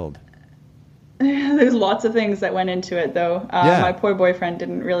wild. There's lots of things that went into it, though. My poor boyfriend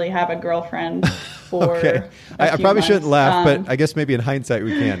didn't really have a girlfriend for okay. I probably shouldn't laugh, but I guess maybe in hindsight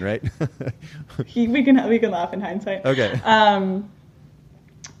we can, right? we can laugh in hindsight. Okay.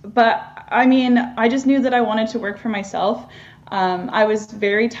 But I mean, I just knew that I wanted to work for myself. I was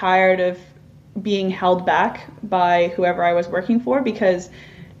very tired of being held back by whoever I was working for, because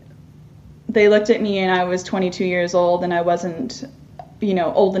they looked at me and I was 22 years old and I wasn't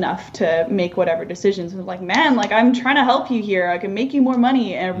old enough to make whatever decisions. And man, I'm trying to help you here. I can make you more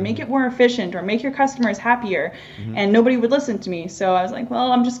money and make it more efficient or make your customers happier. And nobody would listen to me. So I was like,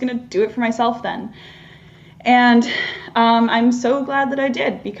 well, I'm just going to do it for myself then. And I'm so glad that I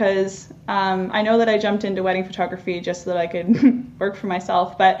did, because I know that I jumped into wedding photography just so that I could work for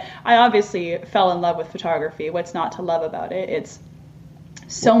myself. But I obviously fell in love with photography. What's not to love about it? It's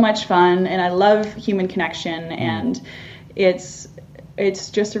so much fun, and I love human connection, and it's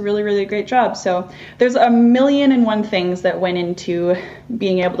just a really, really great job. So there's 1,000,001 things that went into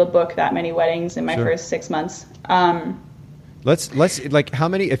being able to book that many weddings in my first 6 months. Let's how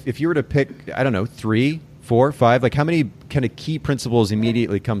many, if you were to pick, I don't know, 3, 4, 5, how many kind of key principles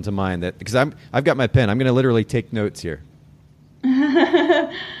immediately come to mind? That, because I've got my pen, I'm going to literally take notes here.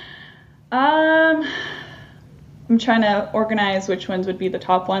 I'm trying to organize which ones would be the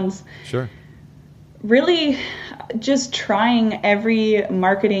top ones. Sure. Really just trying every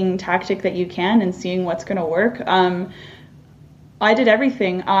marketing tactic that you can and seeing what's going to work. I did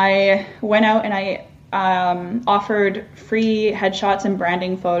everything. I went out and I offered free headshots and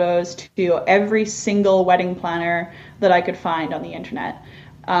branding photos to every single wedding planner that I could find on the internet.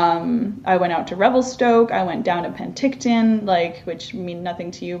 I went out to Revelstoke. I went down to Penticton, which mean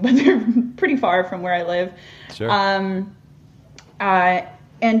nothing to you, but they're pretty far from where I live. Sure.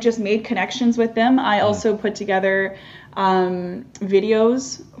 And just made connections with them. I also put together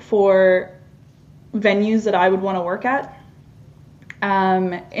videos for venues that I would want to work at.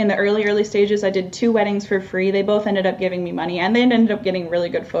 In the early stages, I did 2 weddings for free. They both ended up giving me money, and they ended up getting really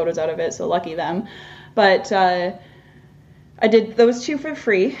good photos out of it, so lucky them. But I did those 2 for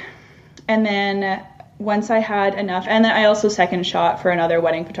free, and then once I had enough, and then I also second shot for another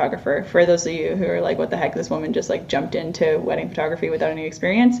wedding photographer. For those of you who are like, what the heck, this woman just jumped into wedding photography without any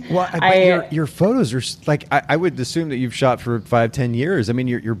experience. Well, your photos are I would assume that you've shot for 5-10 years. I mean,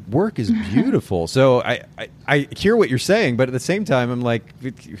 your work is beautiful. So I hear what you're saying, but at the same time, I'm like,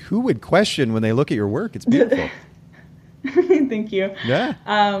 who would question when they look at your work? It's beautiful. Thank you. Yeah.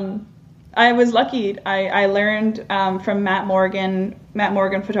 I was lucky. I learned from Matt Morgan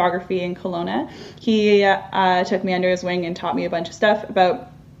Photography in Kelowna. He took me under his wing and taught me a bunch of stuff about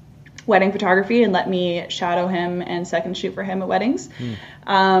wedding photography and let me shadow him and second shoot for him at weddings.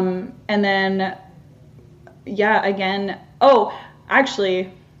 And then,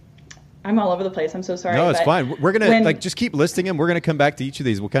 actually, I'm all over the place. I'm so sorry. No, it's fine. We're going to just keep listing them. We're going to come back to each of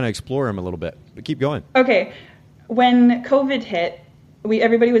these. We'll kind of explore them a little bit, but keep going. Okay. When COVID hit,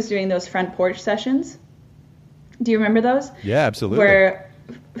 everybody was doing those front porch sessions. Do you remember those? Yeah, absolutely. Where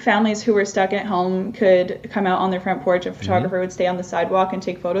families who were stuck at home could come out on their front porch. A photographer would stay on the sidewalk and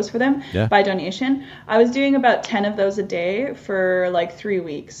take photos for them by donation. I was doing about 10 of those a day for like 3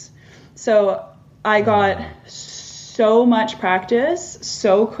 weeks. So I got so much practice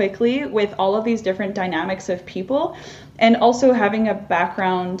so quickly with all of these different dynamics of people, and also having a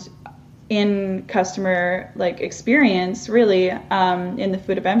background in customer like experience really in the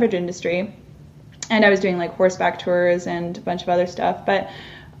food and beverage industry. And I was doing like horseback tours and a bunch of other stuff, but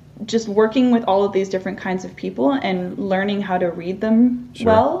just working with all of these different kinds of people and learning how to read them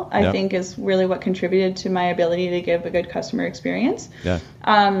I think is really what contributed to my ability to give a good customer experience.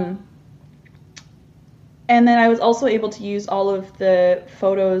 And then I was also able to use all of the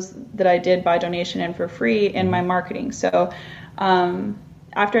photos that I did by donation and for free in my marketing. So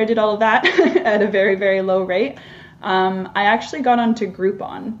after I did all of that at a very, very low rate, I actually got onto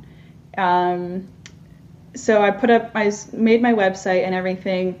Groupon. So I made my website and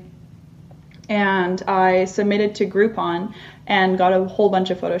everything, and I submitted to Groupon and got a whole bunch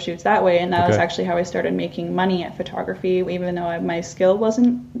of photo shoots that way. And that was actually how I started making money at photography, even though my skill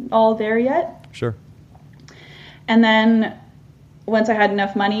wasn't all there yet. Sure. And then once I had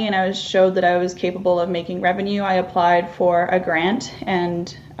enough money and I showed that I was capable of making revenue, I applied for a grant,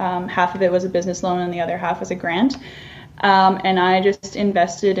 and half of it was a business loan and the other half was a grant. And I just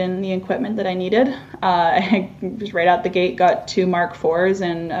invested in the equipment that I needed. I just right out the gate got 2 Mark IVs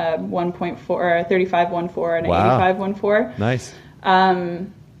and 1.4, 35-1.4 and an 85-1.4. Nice.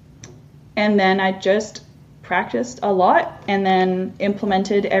 And then I just practiced a lot and then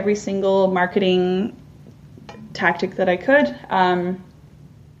implemented every single marketing tactic that I could.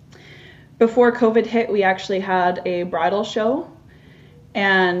 Before COVID hit, we actually had a bridal show,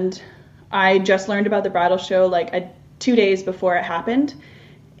 and I just learned about the bridal show like 2 days before it happened.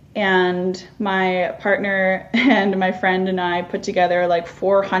 And my partner and my friend and I put together like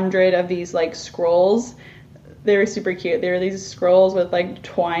 400 of these like scrolls. They were super cute. They were these scrolls with like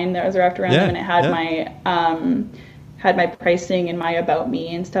twine that was wrapped around them, and it had my pricing and my about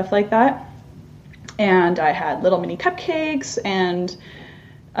me and stuff like that. And I had little mini cupcakes and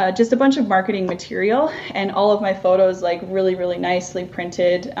just a bunch of marketing material, and all of my photos like really, really nicely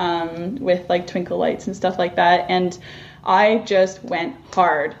printed with like twinkle lights and stuff like that. And I just went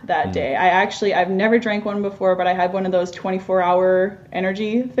hard that day. I've never drank one before, but I had one of those 24-hour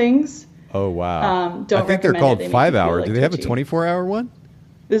energy things. Oh, wow. I think they're called 5 hour. Like, do they have a 24-hour one?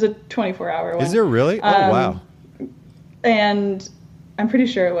 There's a 24-hour one. Is there really? Oh, wow. And I'm pretty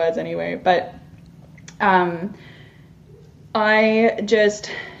sure it was anyway, but I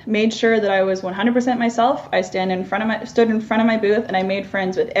just made sure that I was 100% myself. I stood in front of my booth, and I made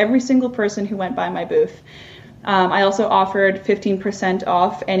friends with every single person who went by my booth. I also offered 15%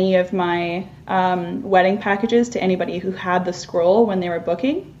 off any of my wedding packages to anybody who had the scroll when they were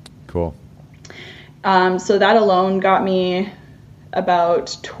booking. Cool. So that alone got me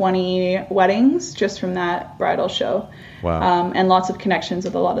about 20 weddings just from that bridal show. Wow. And lots of connections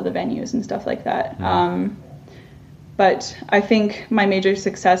with a lot of the venues and stuff like that. But I think my major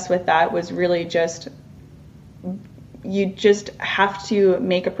success with that was really just, you just have to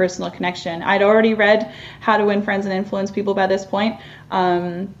make a personal connection. I'd already read How to Win Friends and Influence People by this point.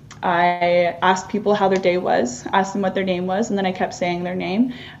 I asked people how their day was, asked them what their name was, and then I kept saying their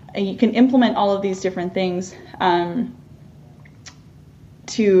name. And you can implement all of these different things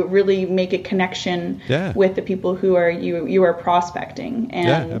to really make a connection with the people who are you are prospecting.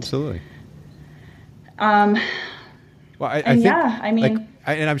 And, absolutely. Well, I think, I mean,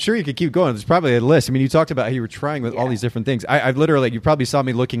 and I'm sure you could keep going. There's probably a list. I mean, you talked about how you were trying with all these different things. I've literally, you probably saw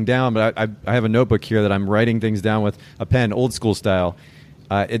me looking down, but I have a notebook here that I'm writing things down with a pen, old school style.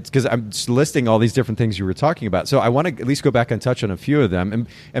 It's because I'm just listing all these different things you were talking about. So I want to at least go back and touch on a few of them.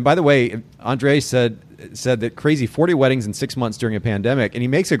 And by the way, Andre said that crazy 40 weddings in 6 months during a pandemic. And he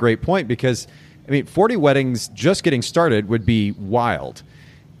makes a great point because, I mean, 40 weddings just getting started would be wild.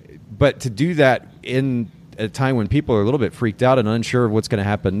 But to do that in a time when people are a little bit freaked out and unsure of what's going to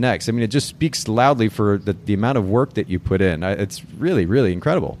happen next, I mean, it just speaks loudly for the amount of work that you put in. It's really, really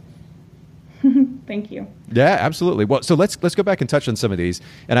incredible. Thank you. Yeah, absolutely. Well, so let's go back and touch on some of these.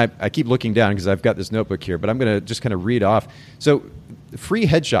 And I keep looking down because I've got this notebook here, but I'm going to just kind of read off. So free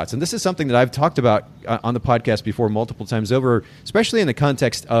headshots. And this is something that I've talked about on the podcast before multiple times over, especially in the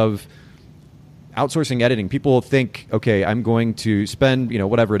context of outsourcing editing. People think, okay, I'm going to spend,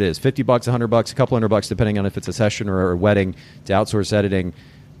 whatever it is, $50, $100, a couple $100, depending on if it's a session or a wedding, to outsource editing.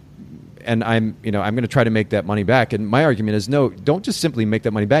 and I'm going to try to make that money back. And my argument is, no, don't just simply make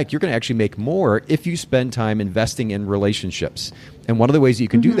that money back. You're going to actually make more if you spend time investing in relationships. And one of the ways that you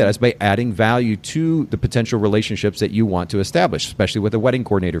can do that is by adding value to the potential relationships that you want to establish, especially with a wedding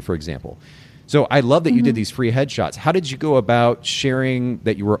coordinator, for example. So I love that you did these free headshots. How did you go about sharing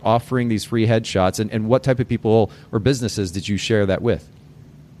that you were offering these free headshots, and what type of people or businesses did you share that with?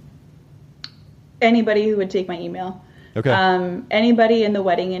 Anybody who would take my email. Okay. Anybody in the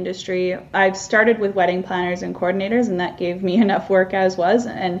wedding industry. I've started with wedding planners and coordinators, and that gave me enough work as was.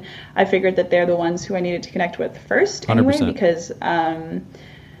 And I figured that they're the ones who I needed to connect with first anyway, 100%. because, and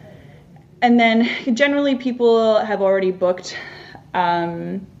then generally people have already booked,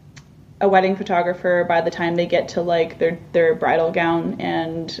 a wedding photographer by the time they get to like their bridal gown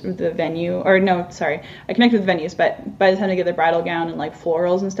and the venue, or no, sorry, I connect with venues, but by the time they get their bridal gown and like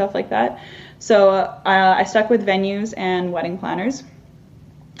florals and stuff like that. So I stuck with venues and wedding planners,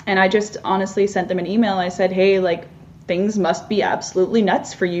 and I just honestly sent them an email. I said, hey, like, things must be absolutely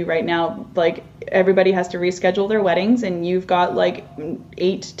nuts for you right now. Like, everybody has to reschedule their weddings, and you've got like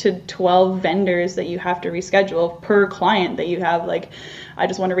 8 to 12 vendors that you have to reschedule per client that you have. Like, I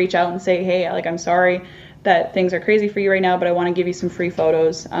just want to reach out and say, hey, like, I'm sorry that things are crazy for you right now, but I want to give you some free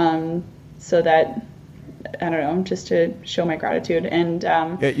photos, so that, I don't know, just to show my gratitude. And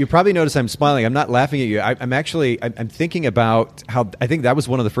you probably notice I'm smiling. I'm not laughing at you. I'm thinking about how I think that was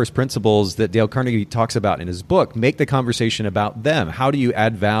one of the first principles that Dale Carnegie talks about in his book. Make the conversation about them. How do you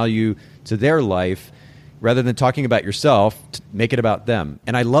add value to their life rather than talking about yourself? Make it about them.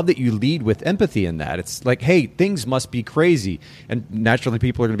 And I love that you lead with empathy in that. It's like, hey, things must be crazy. And naturally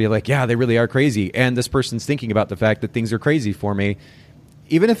people are going to be like, yeah, they really are crazy. And this person's thinking about the fact that things are crazy for me.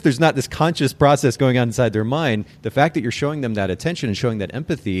 Even if there's not this conscious process going on inside their mind, the fact that you're showing them that attention and showing that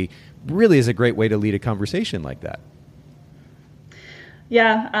empathy really is a great way to lead a conversation like that.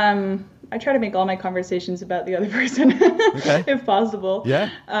 Yeah, I try to make all my conversations about the other person, if possible. Yeah.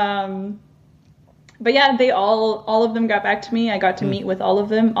 But yeah, they all of them got back to me. I got to meet with all of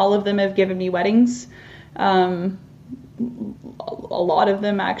them. All of them have given me weddings. A lot of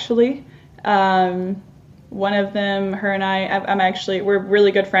them, actually. One of them, her and we're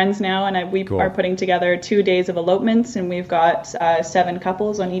really good friends now, and we are putting together 2 days of elopements, and we've got 7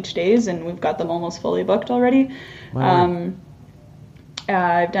 couples on each days, and we've got them almost fully booked already. Wow.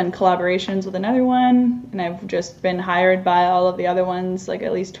 I've done collaborations with another one, and I've just been hired by all of the other ones like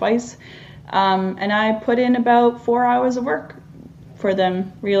at least twice. And I put in about 4 hours of work for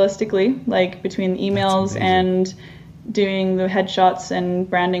them, realistically, like between emails and doing the headshots and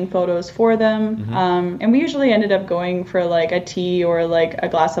branding photos for them. And we usually ended up going for like a tea or like a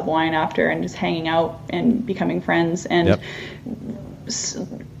glass of wine after and just hanging out and becoming friends, and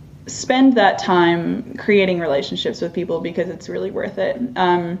spend that time creating relationships with people, because it's really worth it.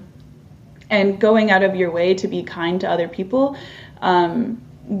 And going out of your way to be kind to other people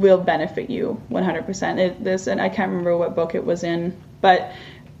will benefit you 100%. And I can't remember what book it was in, but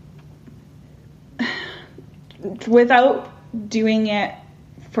without doing it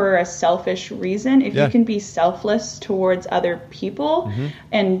for a selfish reason, if you can be selfless towards other people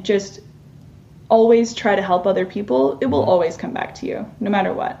and just always try to help other people, it will always come back to you, no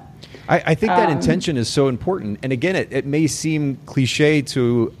matter what. I think that intention is so important. And again, it may seem cliche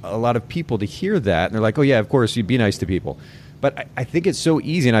to a lot of people to hear that. And they're like, oh yeah, of course, you'd be nice to people. But I think it's so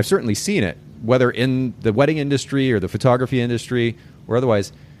easy, and I've certainly seen it, whether in the wedding industry or the photography industry or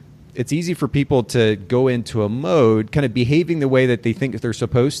otherwise. It's easy for people to go into a mode kind of behaving the way that they think they're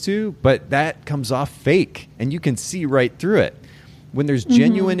supposed to, but that comes off fake, and you can see right through it. When there's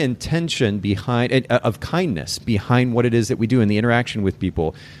genuine intention behind of kindness behind what it is that we do in the interaction with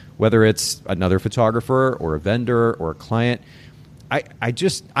people, whether it's another photographer or a vendor or a client,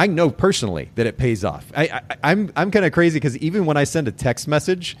 I know personally that it pays off. I'm kind of crazy because even when I send a text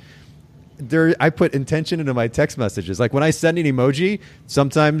message, I put intention into my text messages. Like when I send an emoji,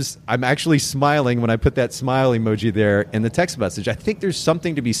 sometimes I'm actually smiling when I put that smile emoji there in the text message. I think there's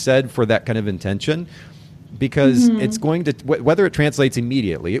something to be said for that kind of intention, because it's going to, whether it translates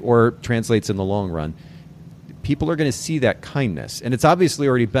immediately or translates in the long run, people are going to see that kindness, and it's obviously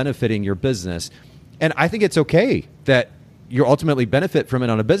already benefiting your business. And I think it's okay that you ultimately benefit from it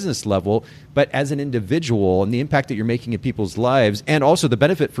on a business level, but as an individual and the impact that you're making in people's lives, and also the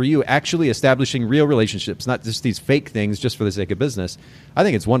benefit for you actually establishing real relationships, not just these fake things just for the sake of business, I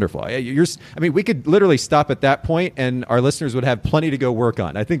think it's wonderful. We could literally stop at that point and our listeners would have plenty to go work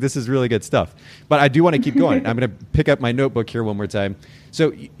on. I think this is really good stuff. But I do want to keep going. I'm going to pick up my notebook here one more time.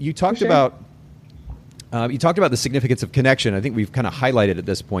 So you talked about the significance of connection. I think we've kind of highlighted at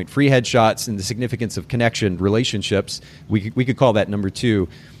this point free headshots and the significance of connection, relationships. We could call that number 2.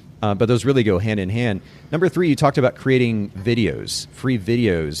 but those really go hand in hand. Number 3, you talked about creating videos, free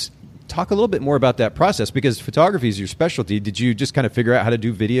videos. Talk a little bit more about that process, because photography is your specialty. Did you just kind of figure out how to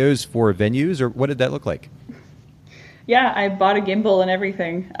do videos for venues, or what did that look like? Yeah, I bought a gimbal and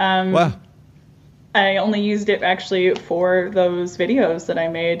everything. Wow. I only used it actually for those videos that I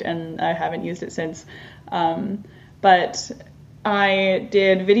made, and I haven't used it since. But I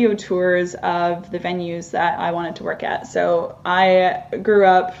did video tours of the venues that I wanted to work at. So I grew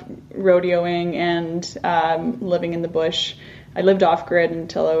up rodeoing and living in the bush. I lived off-grid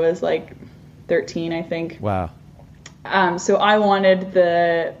until I was like 13, I think. Wow. So I wanted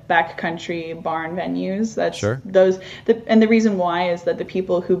the backcountry barn venues. That's sure. And the reason why is that the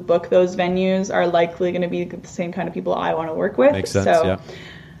people who book those venues are likely going to be the same kind of people I want to work with. Makes sense, so, yeah.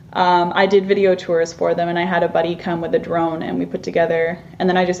 I did video tours for them, and I had a buddy come with a drone, and we put together, and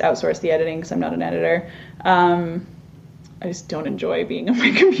then I just outsourced the editing because I'm not an editor. I just don't enjoy being on my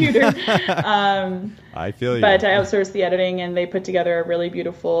computer. I feel you. But I outsourced the editing, and they put together a really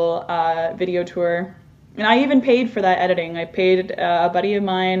beautiful video tour. And I even paid for that editing. I paid a buddy of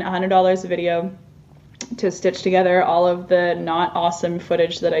mine $100 a video to stitch together all of the not awesome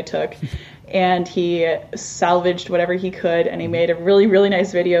footage that I took. And he salvaged whatever he could, and he made a really, really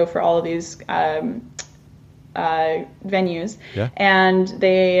nice video for all of these venues. Yeah. And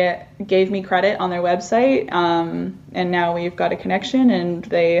they gave me credit on their website, and now we've got a connection, and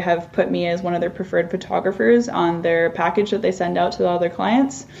they have put me as one of their preferred photographers on their package that they send out to all their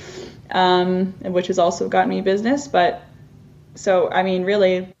clients, which has also gotten me business. But so, I mean,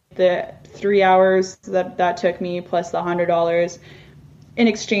 really, the 3 hours that took me plus the $100 in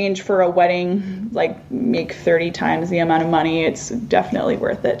exchange for a wedding, like, make 30 times the amount of money, it's definitely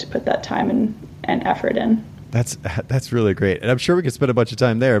worth it to put that time and effort in. That's really great. And I'm sure we could spend a bunch of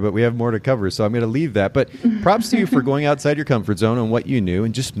time there, but we have more to cover, so I'm going to leave that. But props to you for going outside your comfort zone on what you knew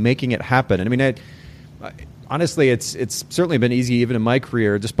and just making it happen. And I mean, honestly, it's certainly been easy, even in my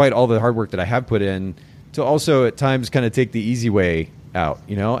career, despite all the hard work that I have put in, to also at times kind of take the easy way out,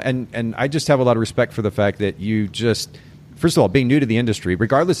 you know? And I just have a lot of respect for the fact that you just, first of all, being new to the industry,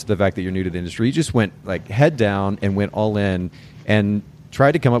 regardless of the fact that you're new to the industry, you just went like head down and went all in and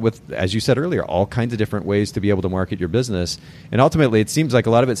tried to come up with, as you said earlier, all kinds of different ways to be able to market your business. And ultimately, it seems like a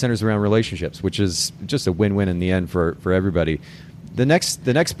lot of it centers around relationships, which is just a win-win in the end for everybody. The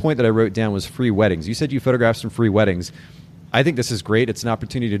next point that I wrote down was free weddings. You said you photographed some free weddings. I think this is great. It's an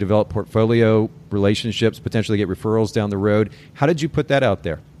opportunity to develop portfolio, relationships, potentially get referrals down the road. How did you put that out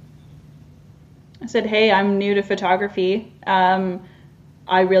there? I said, hey, I'm new to photography.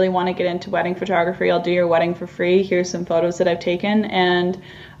 I really want to get into wedding photography. I'll do your wedding for free. Here's some photos that I've taken. And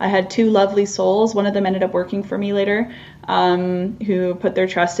I had 2 lovely souls. One of them ended up working for me later, who put their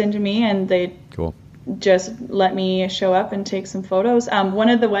trust into me, and they Cool. just let me show up and take some photos. One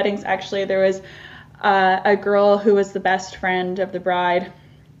of the weddings, actually, there was a girl who was the best friend of the bride,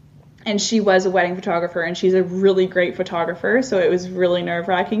 and she was a wedding photographer, and she's a really great photographer, so it was really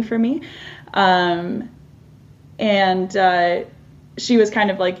nerve-wracking for me. She was kind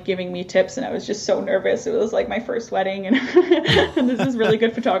of like giving me tips, and I was just so nervous. It was like my first wedding, and, and this is really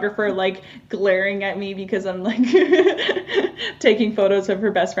good photographer like glaring at me because I'm like taking photos of her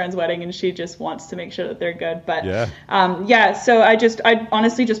best friend's wedding, and she just wants to make sure that they're good. But so I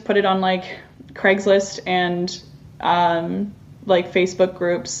honestly just put it on like Craigslist and like Facebook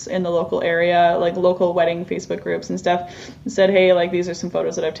groups in the local area, like local wedding Facebook groups and stuff, and said, hey, like these are some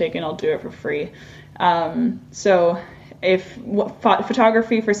photos that I've taken, I'll do it for free. So if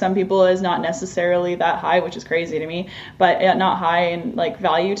photography for some people is not necessarily that high, which is crazy to me, but not high in like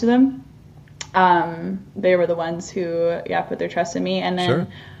value to them, they were the ones who put their trust in me. And then sure.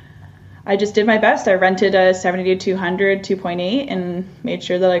 I just did my best. I rented a 70-200 2.8 and made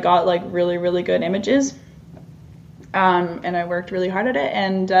sure that I got like really, really good images. And I worked really hard at it,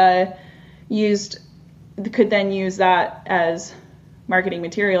 and could then use that as marketing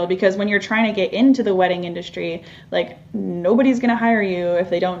material, because when you're trying to get into the wedding industry, like nobody's going to hire you if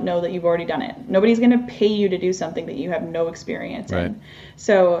they don't know that you've already done it. Nobody's going to pay you to do something that you have no experience right. in.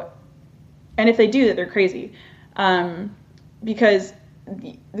 So, and if they do that, they're crazy, because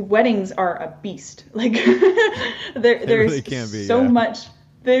the weddings are a beast. Like there's really can be, so much.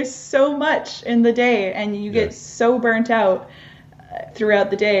 There's so much in the day, and you get so burnt out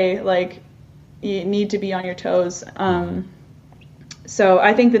throughout the day. Like you need to be on your toes. So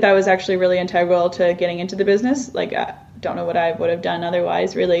I think that was actually really integral to getting into the business. Like, I don't know what I would have done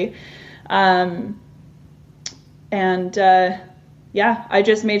otherwise, really. I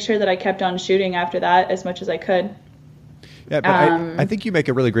just made sure that I kept on shooting after that as much as I could. Yeah, but I think you make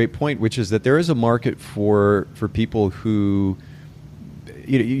a really great point, which is that there is a market for people who,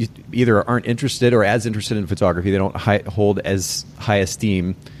 you either aren't interested or as interested in photography. They don't hold as high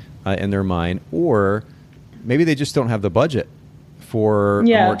esteem in their mind, or maybe they just don't have the budget for a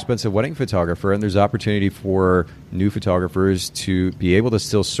more expensive wedding photographer, and there's opportunity for new photographers to be able to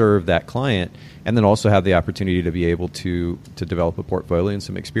still serve that client, and then also have the opportunity to be able to develop a portfolio and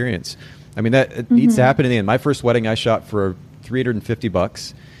some experience. I mean, that needs to happen in the end. My first wedding I shot for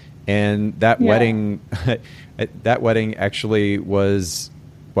 $350, and that wedding actually was,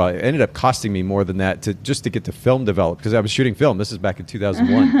 well, it ended up costing me more than that to get the film developed, because I was shooting film. This is back in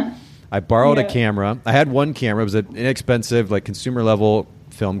 2001. I borrowed a camera. I had one camera. It was an inexpensive, like consumer level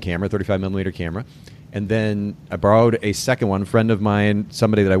film camera, 35 millimeter camera. And then I borrowed a second one. A friend of mine,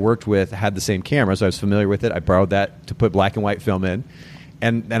 somebody that I worked with, had the same camera, so I was familiar with it. I borrowed that to put black and white film in.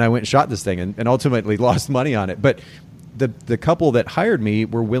 And then I went and shot this thing and ultimately lost money on it. But the couple that hired me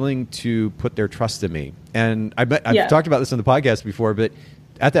were willing to put their trust in me. And I've talked about this on the podcast before, but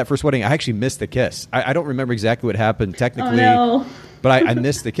at that first wedding, I actually missed the kiss. I don't remember exactly what happened technically. Oh, no. But I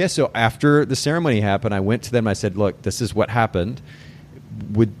missed the kiss. So after the ceremony happened, I went to them. I said, "Look, this is what happened.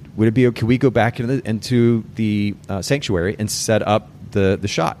 Would it be okay? Can we go back into the sanctuary and set up the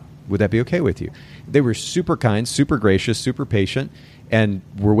shot? Would that be okay with you?" They were super kind, super gracious, super patient, and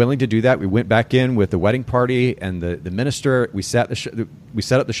were willing to do that. We went back in with the wedding party and the minister. We set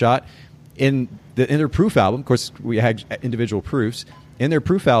up the shot in their proof album. Of course, we had individual proofs. In their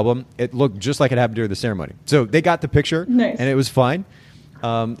proof album, it looked just like it happened during the ceremony. So they got the picture, nice. And it was fine.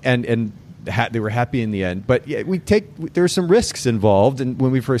 And they were happy in the end. But yeah, there are some risks involved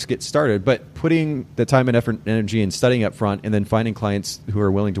when we first get started. But putting the time and effort and energy and studying up front, and then finding clients who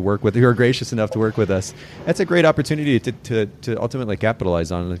are willing to work with, who are gracious enough to work with us, that's a great opportunity to ultimately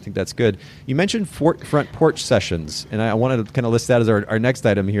capitalize on. And I think that's good. You mentioned front porch sessions, and I wanted to kind of list that as our next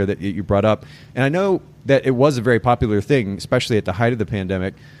item here that you brought up. And I know that it was a very popular thing, especially at the height of the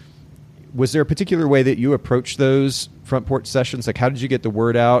pandemic. Was there a particular way that you approached those front porch sessions? Like, how did you get the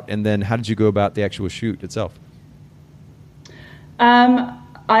word out, and then how did you go about the actual shoot itself? I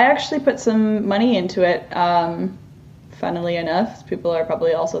actually put some money into it, funnily enough. People are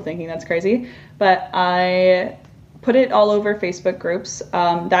probably also thinking that's crazy, but I put it all over Facebook groups.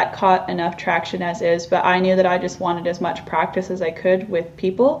 That caught enough traction as is, but I knew that I just wanted as much practice as I could with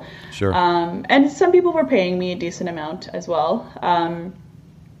people. Sure. And some people were paying me a decent amount as well.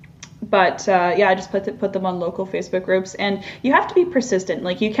 But I just put them on local Facebook groups, and you have to be persistent.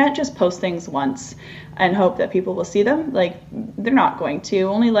 Like, you can't just post things once and hope that people will see them. Like, they're not going to.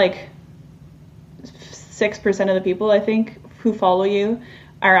 Only like 6% of the people, I think, who follow you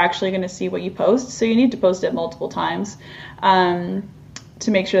are actually going to see what you post. So you need to post it multiple times to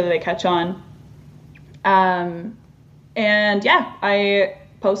make sure that they catch on. I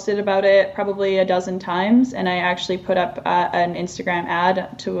posted about it probably a dozen times, and I actually put up an Instagram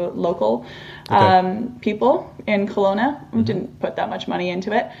ad to local people in Kelowna. Mm-hmm. Didn't put that much money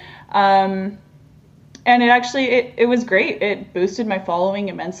into it. And it was great. It boosted my following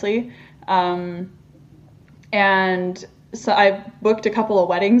immensely. And so I booked a couple of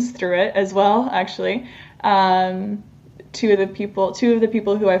weddings through it as well, actually. Two of the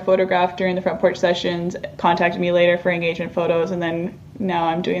people who I photographed during the front porch sessions contacted me later for engagement photos, and then now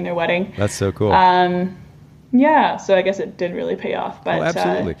I'm doing their wedding. That's so cool. So I guess it did really pay off. But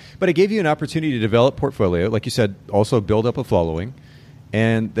absolutely. But it gave you an opportunity to develop portfolio, like you said, also build up a following,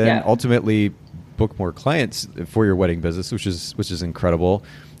 and then ultimately book more clients for your wedding business, which is incredible.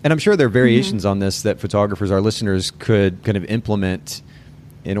 And I'm sure there are variations on this that photographers, our listeners, could kind of implement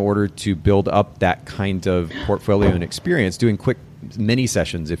in order to build up that kind of portfolio and experience, doing quick mini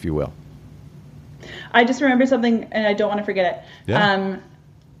sessions, if you will. I just remember something, and I don't want to forget it. Yeah.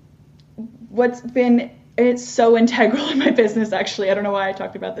 It's so integral in my business, actually. I don't know why I didn't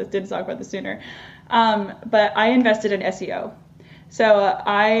talk about this sooner. But I invested in SEO. So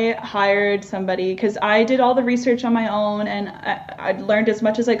I hired somebody, because I did all the research on my own, and I learned as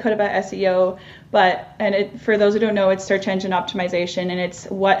much as I could about SEO. For those who don't know, it's search engine optimization, and it's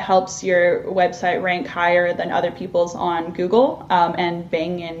what helps your website rank higher than other people's on Google and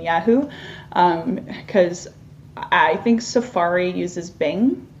Bing and Yahoo. Because I think Safari uses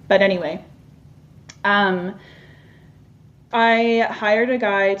Bing. But anyway, I hired a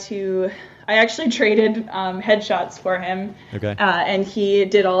guy I actually traded headshots for him. Okay. And he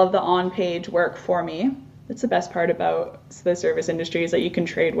did all of the on-page work for me. That's the best part about the service industry, is that you can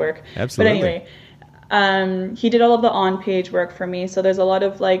trade work. Absolutely. But anyway, he did all of the on-page work for me. So there's a lot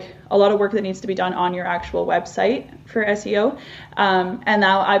of work that needs to be done on your actual website for SEO. And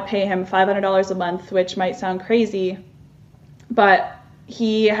now I pay him $500 a month, which might sound crazy, but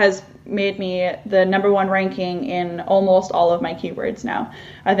he has made me the number one ranking in almost all of my keywords now.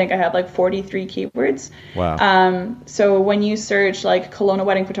 I think I have like 43 keywords. Wow. So when you search like Kelowna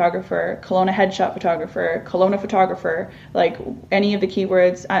wedding photographer, Kelowna headshot photographer, Kelowna photographer, like any of the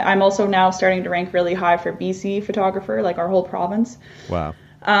keywords, I'm also now starting to rank really high for BC photographer, like our whole province. Wow.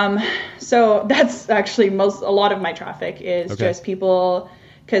 So that's actually a lot of my traffic is just people,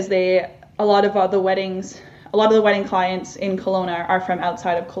 because a lot of the wedding clients in Kelowna are from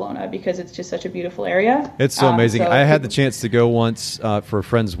outside of Kelowna because it's just such a beautiful area. It's so amazing. I had the chance to go once for a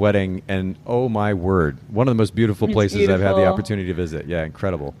friend's wedding, and oh my word, one of the most beautiful places I've had the opportunity to visit. Yeah,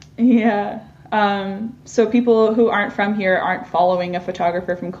 incredible. Yeah. So people who aren't from here aren't following a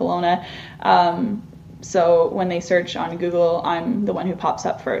photographer from Kelowna. So when they search on Google, I'm the one who pops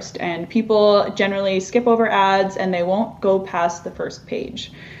up first. And people generally skip over ads and they won't go past the first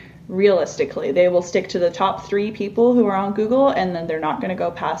page. Realistically, they will stick to the top 3 people who are on Google, and then they're not going to go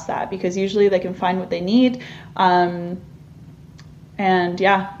past that because usually they can find what they need. And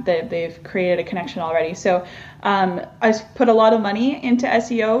yeah, they've created a connection already. So I put a lot of money into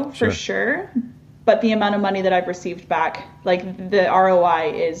SEO for sure, but the amount of money that I've received back, like the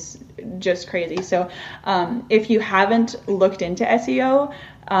ROI is just crazy. So if you haven't looked into SEO,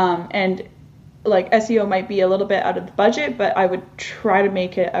 and like SEO might be a little bit out of the budget, but I would try to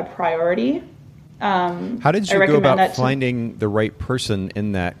make it a priority. How did you go about finding the right person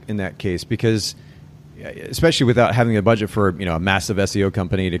in that case? Because especially without having a budget for a massive SEO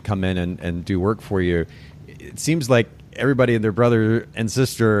company to come in and do work for you, it seems like everybody and their brother and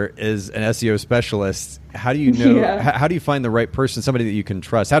sister is an SEO specialist. How do you know? Yeah. How do you find the right person, somebody that you can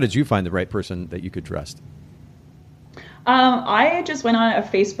trust? How did you find the right person that you could trust? I just went on a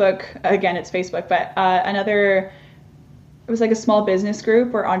Facebook, again, it's Facebook, but it was like a small business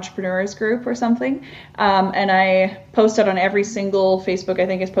group or entrepreneurs group or something. And I posted on every single Facebook. I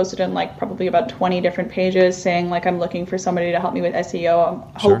think it's posted on like probably about 20 different pages saying like, I'm looking for somebody to help me with SEO. I'm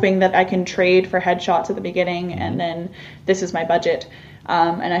hoping that I can trade for headshots at the beginning. And then this is my budget.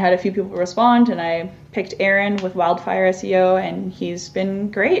 And I had a few people respond, and I picked Aaron with Wildfire SEO, and he's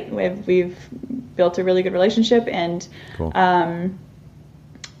been great. We've built a really good relationship, and cool.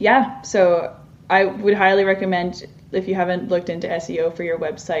 Yeah, so I would highly recommend, if you haven't looked into SEO for your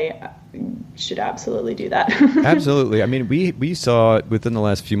website, you should absolutely do that. Absolutely. I mean, we saw within the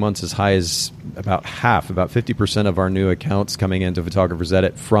last few months as high as about 50% of our new accounts coming into Photographer's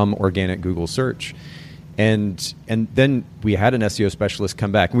Edit from organic Google search. And then we had an SEO specialist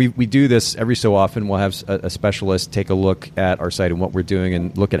come back. We do this every so often. We'll have a specialist take a look at our site and what we're doing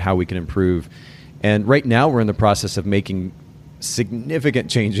and look at how we can improve. And right now we're in the process of making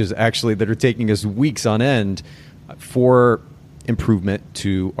significant changes, actually, that are taking us weeks on end for improvement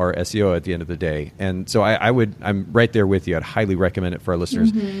to our SEO at the end of the day. And so I'm right there with you. I'd highly recommend it for our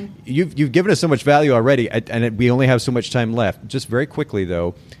listeners. Mm-hmm. You've given us so much value already, and we only have so much time left. Just very quickly,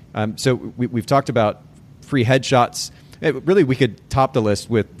 though, so we've talked about free headshots. Really, we could top the list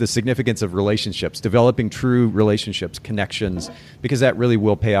with the significance of relationships, developing true relationships, connections, because that really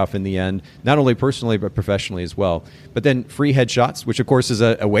will pay off in the end, not only personally, but professionally as well. But then free headshots, which of course is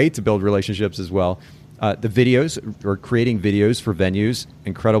a way to build relationships as well. The videos, or creating videos for venues,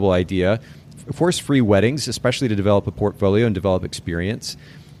 incredible idea. Of course, free weddings, especially to develop a portfolio and develop experience.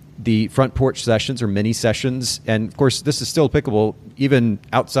 The front porch sessions or mini sessions. And of course, this is still applicable even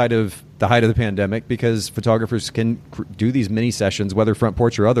outside of the height of the pandemic, because photographers can do these mini sessions, whether front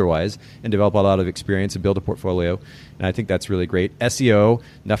porch or otherwise, and develop a lot of experience and build a portfolio. And I think that's really great. SEO,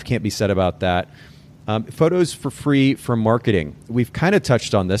 enough can't be said about that. Photos for free for marketing. We've kind of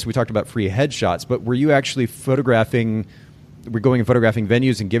touched on this. We talked about free headshots, but were you actually photographing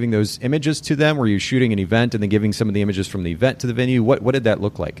venues and giving those images to them? Were you shooting an event and then giving some of the images from the event to the venue? What did that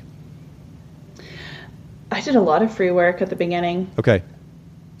look like? I did a lot of free work at the beginning. Okay.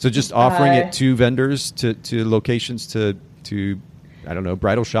 So just offering it to vendors, to locations, to I don't know,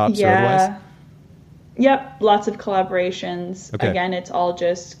 bridal shops or otherwise? Yep, lots of collaborations. Okay. Again, it's all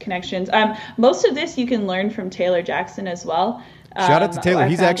just connections. Most of this you can learn from Taylor Jackson as well. Shout out to Taylor.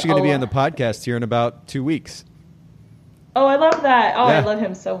 He's actually going to be on the podcast here in about 2 weeks. Oh, I love that. Oh, yeah. I love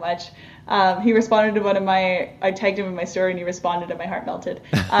him so much. He responded to I tagged him in my story, and he responded and my heart melted.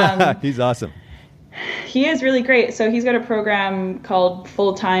 He's awesome. He is really great. So he's got a program called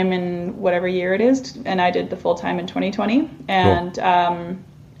Full Time in whatever year it is, and I did the Full Time in 2020. And cool.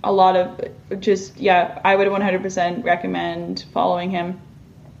 A lot of I would 100% recommend following him.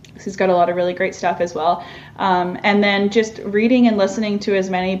 He's got a lot of really great stuff as well. And then just reading and listening to as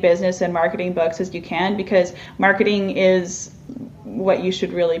many business and marketing books as you can, because marketing is what you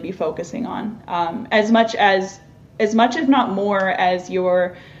should really be focusing on. As much as as much, if not more, as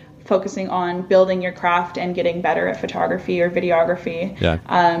you're focusing on building your craft and getting better at photography or videography.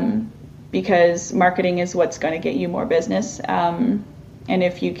 Because marketing is what's going to get you more business. And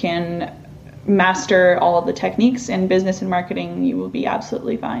if you can master all of the techniques in business and marketing, you will be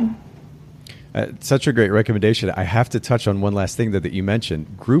absolutely fine. Such a great recommendation. I have to touch on one last thing that you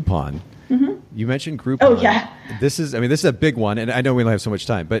mentioned, Groupon. You mentioned Groupon. Oh, yeah. This is a big one, and I know we only have so much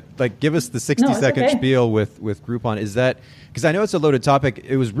time, but like, give us the 60-second spiel with Groupon. Is that, because I know it's a loaded topic.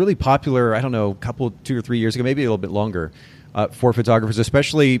 It was really popular, I don't know, 2 or 3 years ago, maybe a little bit longer, for photographers,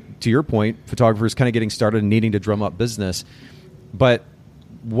 especially, to your point, photographers kind of getting started and needing to drum up business. But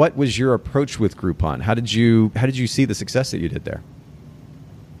what was your approach with Groupon? How did you see the success that you did there?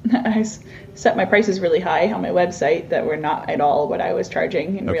 I set my prices really high on my website that were not at all what I was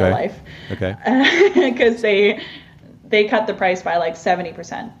charging in real life. Okay. Because they cut the price by like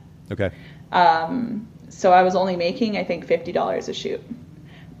 70%. Okay. So I was only making, I think, $50 a shoot.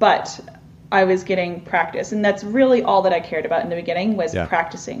 But I was getting practice. And that's really all that I cared about in the beginning was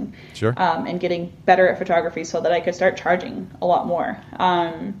practicing. Sure. And getting better at photography so that I could start charging a lot more.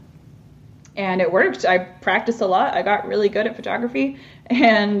 And it worked. I practiced a lot. I got really good at photography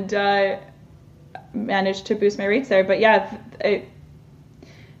and managed to boost my rates there. But yeah, it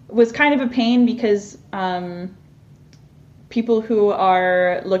was kind of a pain because people who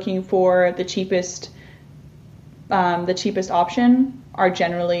are looking for the cheapest option are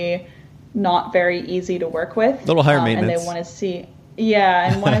generally not very easy to work with. A little higher maintenance. And they want to see...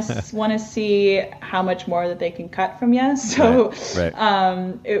 Yeah, and want to see how much more that they can cut from you. So right.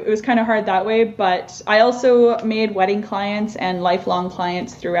 It was kind of hard that way. But I also made wedding clients and lifelong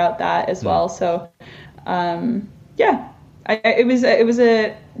clients throughout that as well. So it was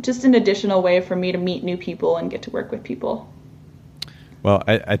just an additional way for me to meet new people and get to work with people. Well,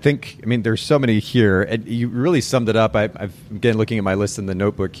 I think there's so many here, and you really summed it up. I've again looking at my list in the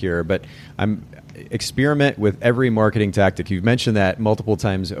notebook here, but experiment with every marketing tactic. You've mentioned that multiple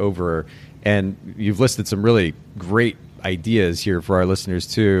times over, and you've listed some really great ideas here for our listeners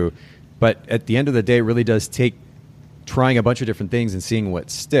too. But at the end of the day, it really does take trying a bunch of different things and seeing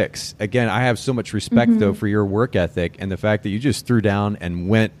what sticks. Again, I have so much respect though for your work ethic and the fact that you just threw down and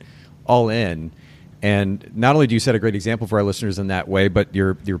went all in. And not only do you set a great example for our listeners in that way, but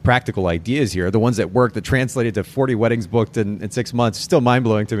your practical ideas here, the ones that work, that translated to 40 weddings booked in 6 months, still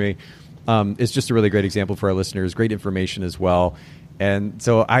mind-blowing to me. It's just a really great example for our listeners, great information as well. And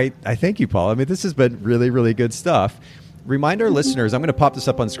so I thank you, Paul. This has been really, really good stuff. Remind our listeners, I'm going to pop this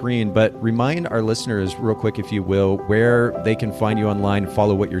up on screen, but remind our listeners real quick, if you will, where they can find you online,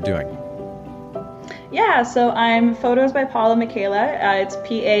 follow what you're doing. Yeah, so I'm Photos by Paula Michaela. It's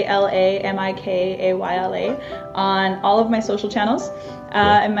PALAMIKAYLA on all of my social channels.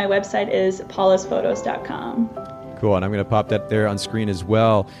 And my website is paulasphotos.com. Cool, and I'm going to pop that there on screen as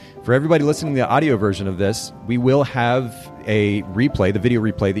well. For everybody listening to the audio version of this, we will have a replay, the video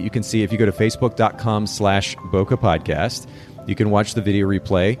replay that you can see if you go to facebook.com/Bokeh Podcast. You can watch the video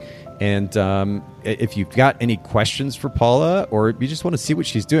replay. And if you've got any questions for Paula, or you just want to see what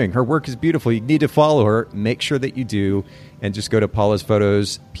she's doing, her work is beautiful. You need to follow her. Make sure that you do. And just go to Paula's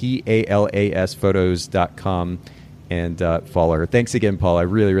Photos, PALASphotos.com, and follow her. Thanks again, Paula. I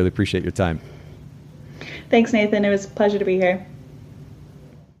really, really appreciate your time. Thanks, Nathan. It was a pleasure to be here.